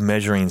sort of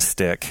measuring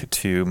stick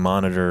to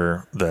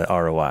monitor the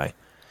ROI.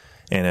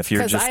 And if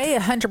you're Because I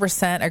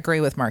 100%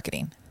 agree with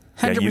marketing.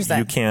 100%. Yeah,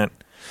 you can't...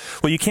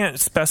 Well, you can't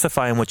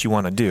specify in what you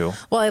want to do.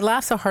 Well, I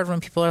laugh so hard when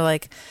people are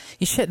like,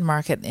 you shouldn't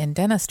market in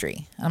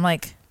dentistry. I'm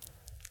like,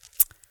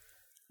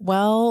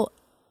 well,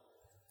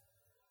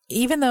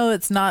 even though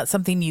it's not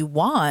something you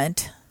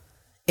want,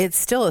 it's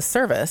still a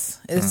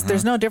service.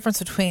 There's no difference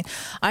between,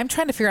 I'm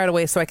trying to figure out a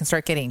way so I can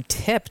start getting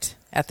tipped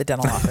at the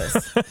dental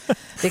office.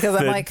 Because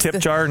I'm like, tip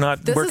jar not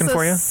working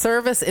for you? This is a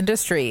service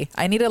industry.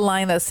 I need a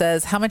line that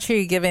says, how much are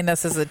you giving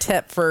us as a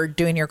tip for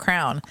doing your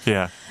crown?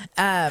 Yeah.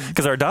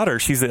 Because our daughter,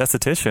 she's an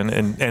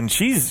esthetician, and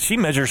she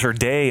measures her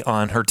day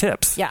on her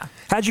tips. Yeah.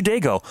 How'd your day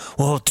go?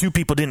 Well, 2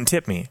 people didn't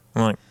tip me.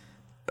 I'm like,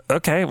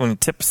 okay, when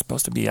tip's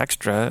supposed to be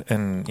extra,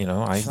 and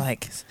She's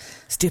like,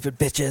 stupid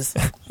bitches.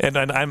 And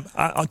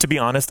I'm to be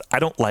honest, I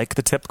don't like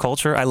the tip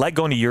culture. I like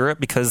going to Europe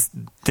because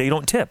they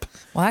don't tip.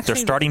 Well, actually,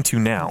 they're starting to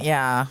now.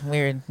 Yeah,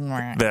 weird.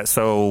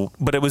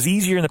 But it was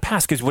easier in the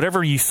past because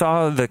whatever you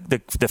saw the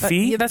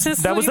fee,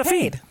 that was the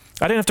fee.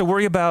 I didn't have to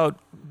worry about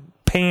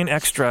paying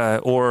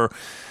extra or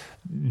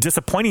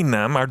disappointing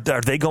them. Are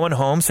they going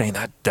home saying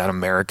that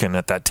American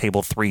at that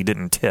table 3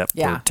 didn't tip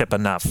or tip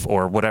enough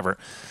or whatever?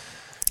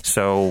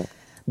 So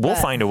we'll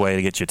find a way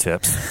to get you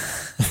tips.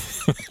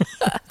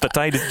 The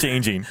tide is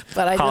changing.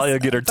 Holly will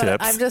get her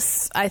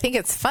tips. I think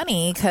it's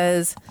funny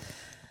because,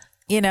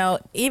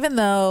 even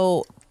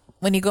though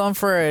when you go in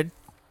for a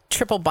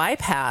triple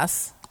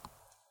bypass,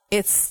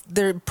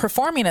 they're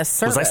performing a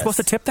service. Was I supposed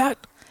to tip that?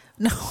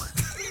 No.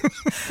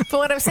 But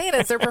what I'm saying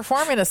is they're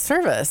performing a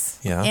service.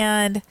 Yeah.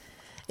 And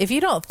if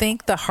you don't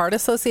think the Heart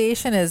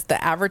Association is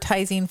the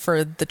advertising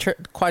for the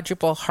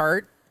quadruple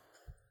heart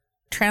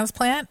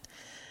transplant,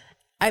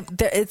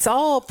 It's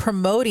all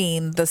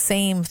promoting the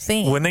same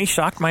thing. When they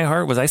shocked my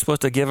heart, was I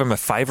supposed to give them a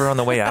 $5 on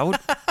the way out?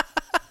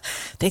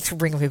 Thanks for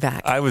bringing me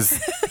back. I was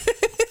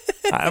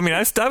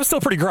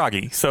still pretty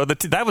groggy, so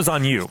that was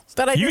on you.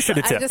 But you should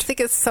have tipped. I just think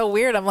it's so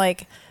weird. I'm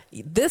like,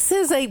 this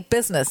is a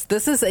business.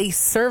 This is a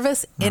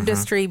service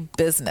industry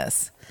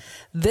business.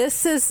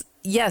 This is,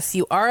 yes,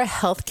 you are a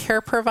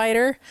healthcare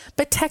provider,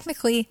 but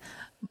technically,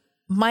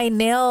 my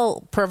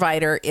nail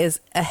provider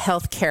is a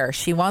healthcare.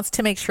 She wants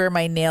to make sure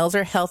my nails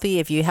are healthy.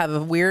 If you have a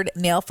weird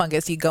nail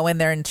fungus, you go in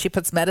there and she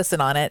puts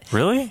medicine on it.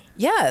 Really?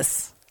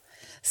 Yes.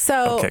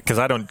 So okay, because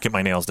I don't get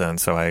my nails done,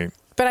 so I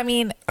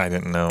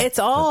didn't know. It's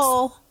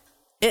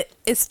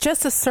it's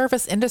just a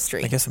service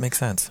industry. I guess it makes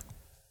sense.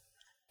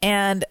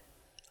 And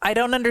I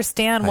don't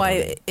understand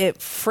why it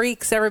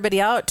freaks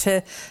everybody out to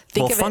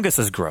think of it. Fungus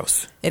is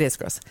gross. It is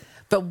gross.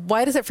 But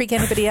why does it freak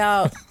everybody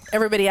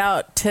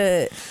out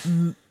to...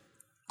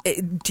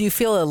 Do you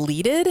feel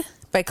elated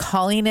by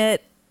calling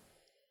it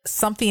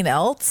something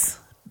else?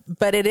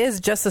 But it is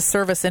just a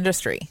service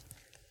industry.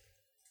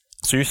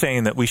 So you're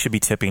saying that we should be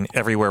tipping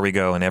everywhere we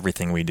go and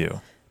everything we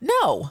do?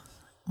 No.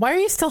 Why are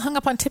you still hung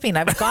up on tipping?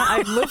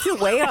 I've moved you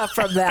way off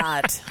from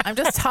that. I'm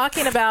just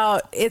talking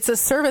about it's a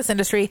service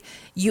industry.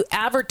 You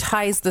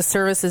advertise the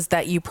services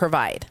that you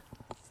provide.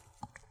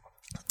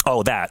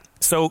 Oh, that.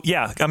 So,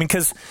 yeah. I mean,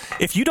 because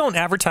if you don't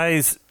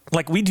advertise,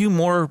 like we do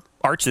more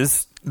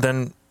arches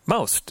than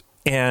most.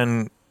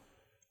 And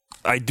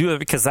I do it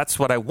because that's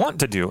what I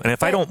want to do. And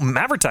if I don't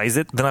advertise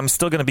it, then I'm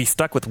still going to be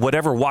stuck with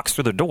whatever walks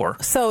through the door.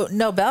 So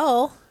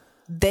Nobel,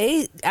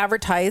 they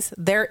advertise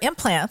their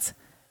implants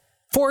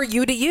for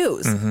you to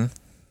use. Mm-hmm.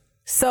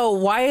 So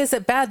why is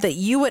it bad that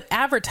you would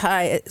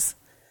advertise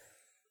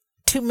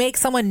to make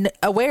someone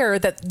aware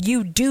that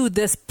you do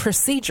this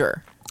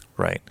procedure?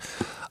 Right.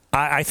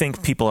 I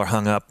think people are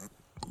hung up.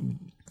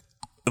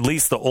 At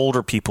least the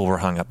older people were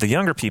hung up. The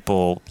younger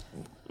people,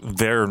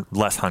 they're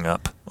less hung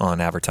up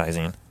on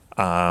advertising,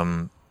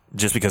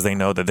 just because they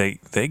know that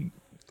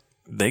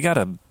they got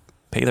to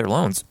pay their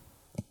loans.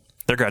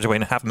 They're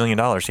graduating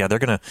 $500,000. Yeah, they're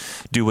going to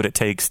do what it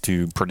takes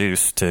to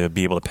produce to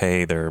be able to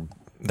pay their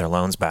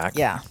loans back.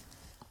 Yeah.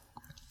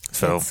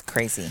 So it's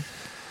crazy.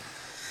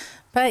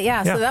 But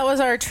yeah, so that was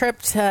our trip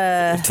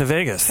to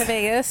Vegas. To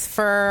Vegas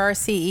for our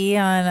CE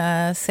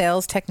on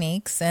sales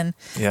techniques, and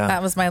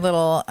that was my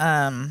little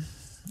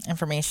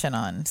information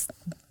on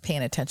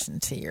paying attention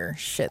to your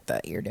shit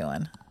that you're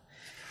doing,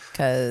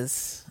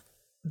 because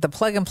the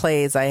plug and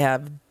plays I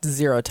have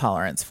zero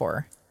tolerance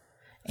for.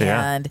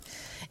 And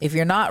if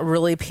you're not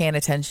really paying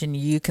attention,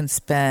 you can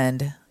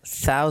spend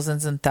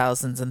thousands and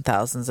thousands and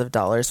thousands of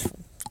dollars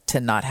to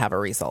not have a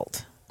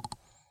result.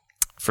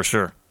 For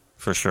sure.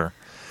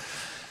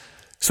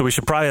 So we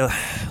should probably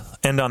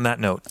end on that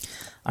note.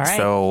 All right.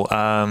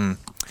 So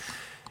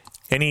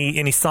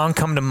any song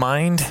come to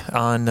mind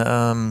on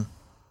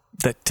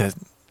that to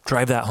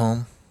drive that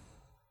home?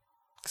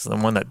 Because the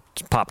one that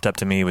popped up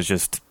to me was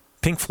just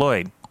Pink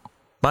Floyd,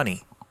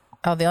 Money.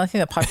 Oh, the only thing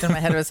that popped in my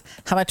head was,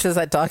 how much is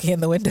that doggy in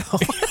the window?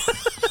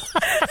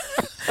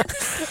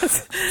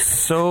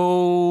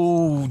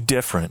 So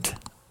different.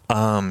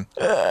 I'm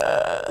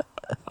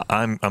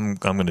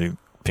going to do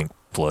Pink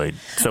Floyd.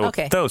 So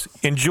those,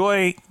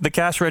 enjoy the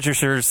cash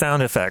register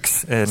sound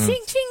effects and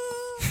ching,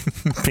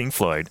 ching. Pink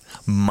Floyd,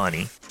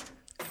 Money.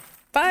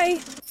 Bye.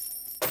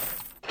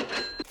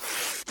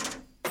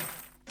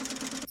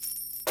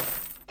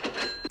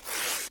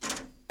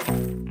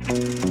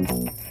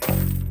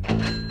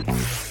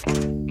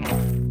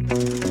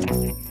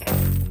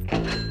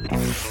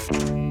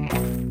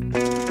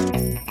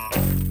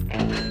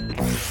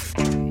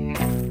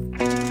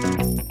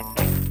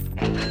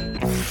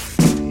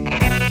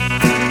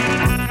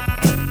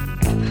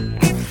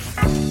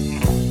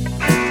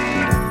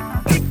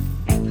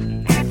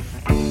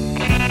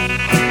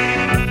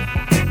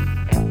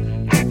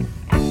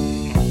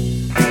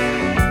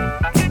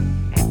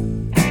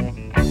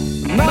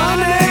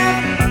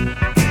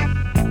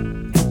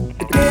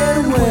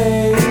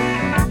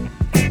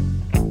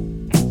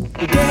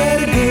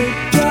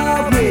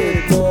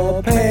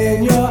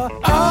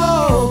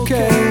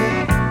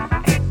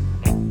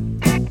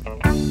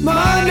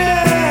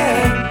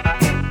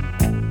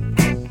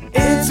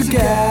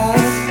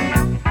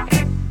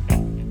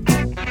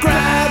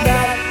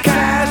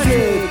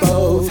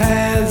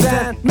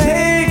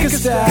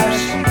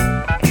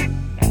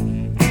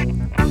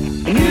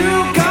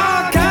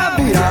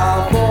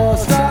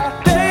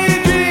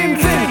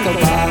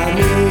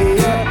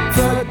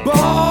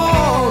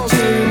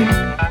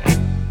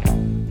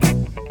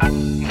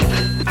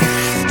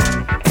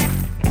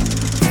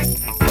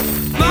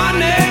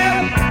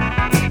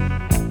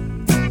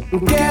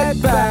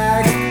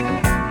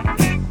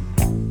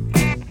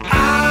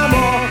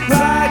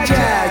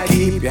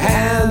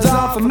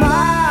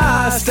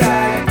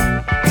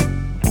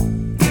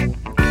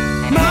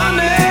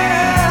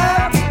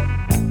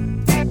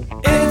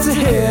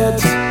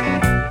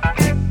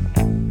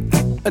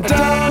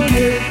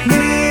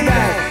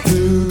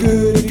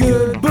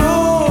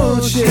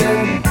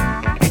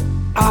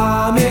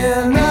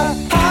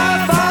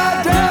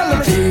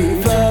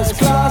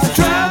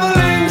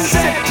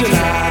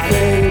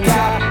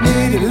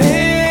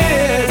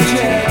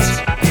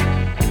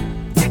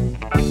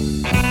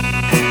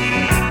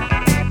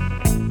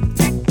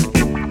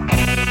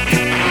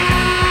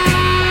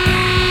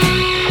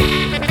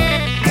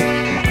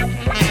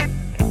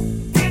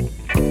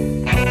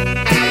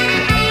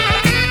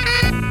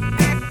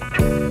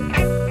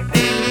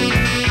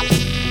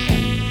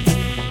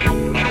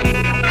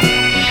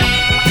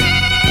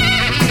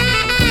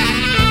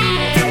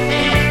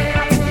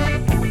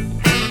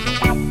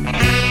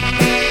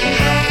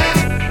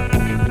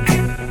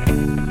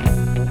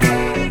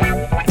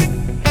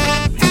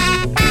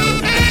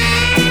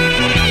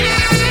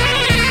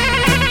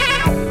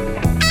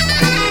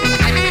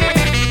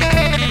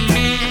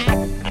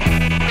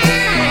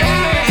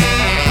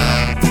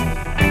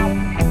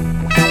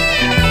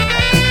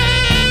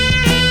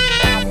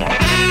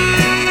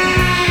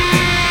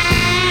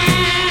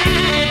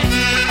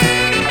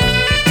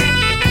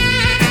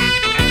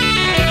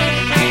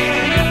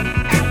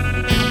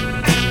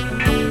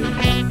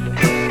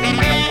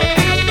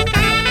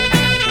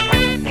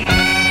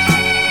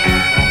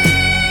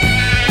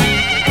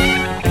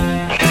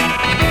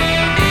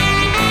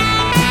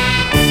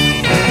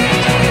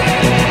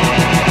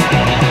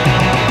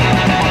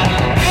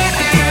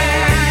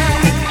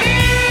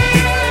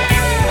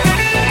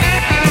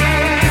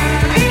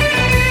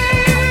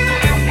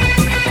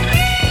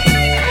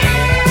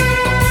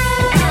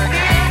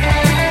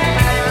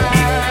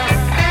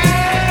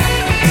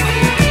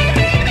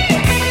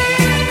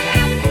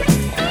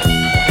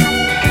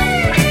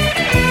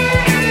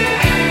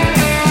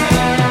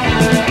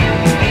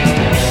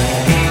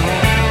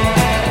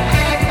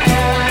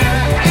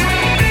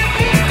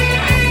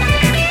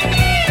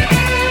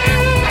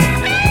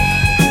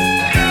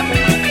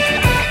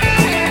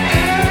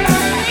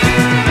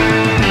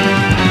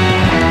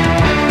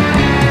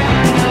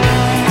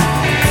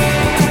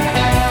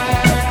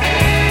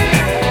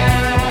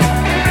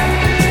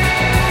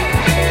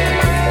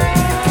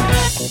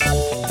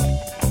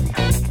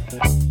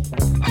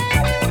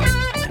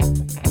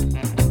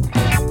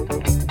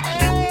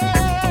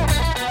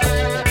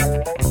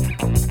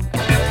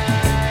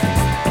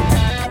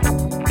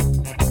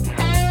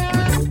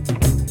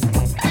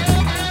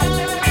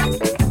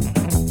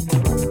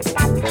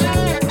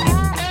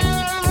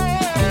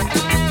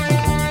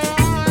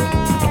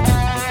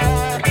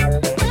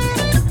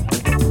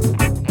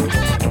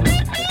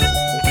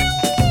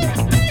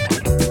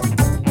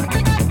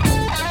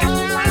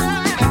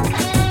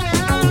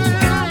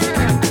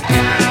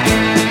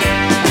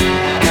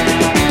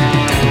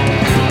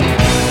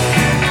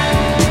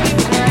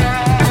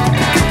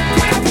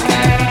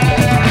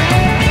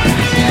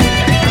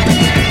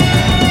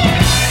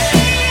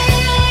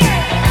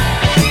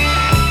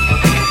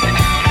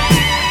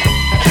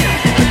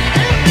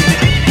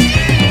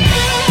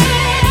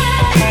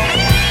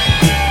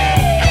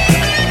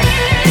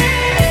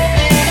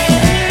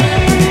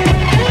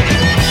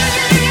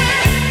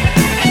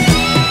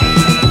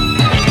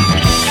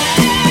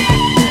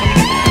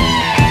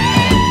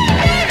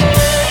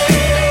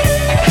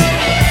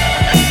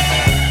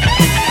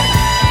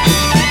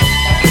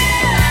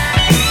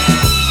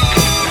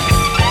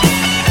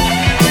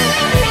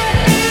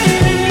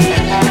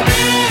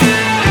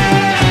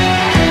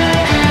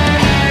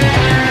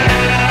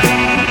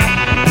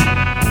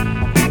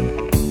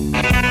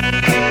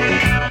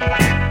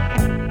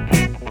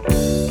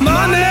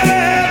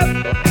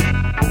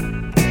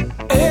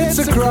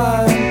 it's a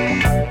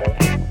crime.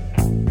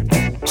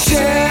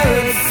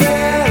 Share it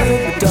fairly,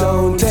 but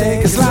don't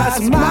take a slice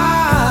of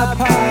my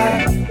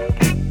pie.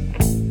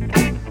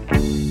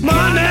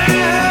 Money,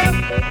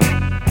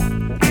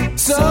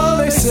 so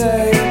they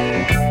say,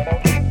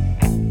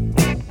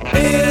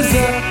 is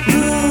the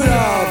root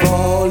of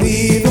all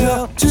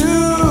evil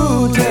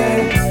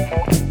today.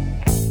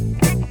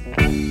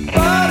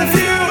 But if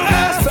you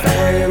ask for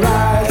a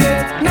rise,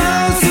 it's no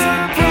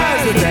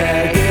surprise that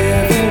they're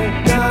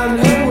giving none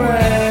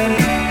away,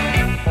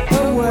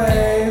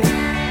 away,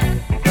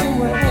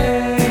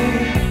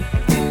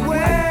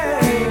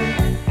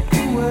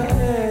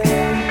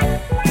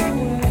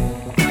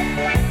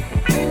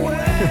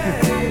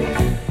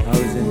 I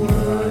was in the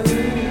right.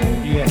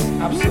 Yes,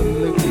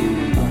 absolutely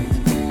right.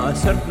 I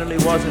certainly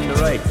was in the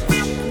right.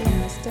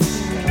 Yes,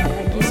 definitely. I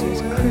guess he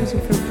was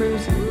cruising for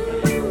bruising.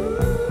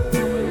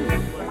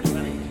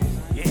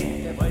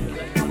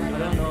 I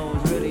don't know, I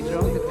was really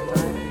drunk at the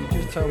time. He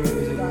just told me it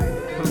was a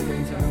plug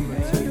into number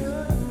 2.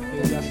 He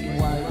was asking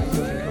why he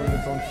doesn't come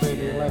up on 3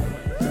 to 11.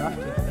 So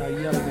after I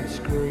yelling and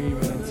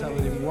screaming and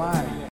telling him why,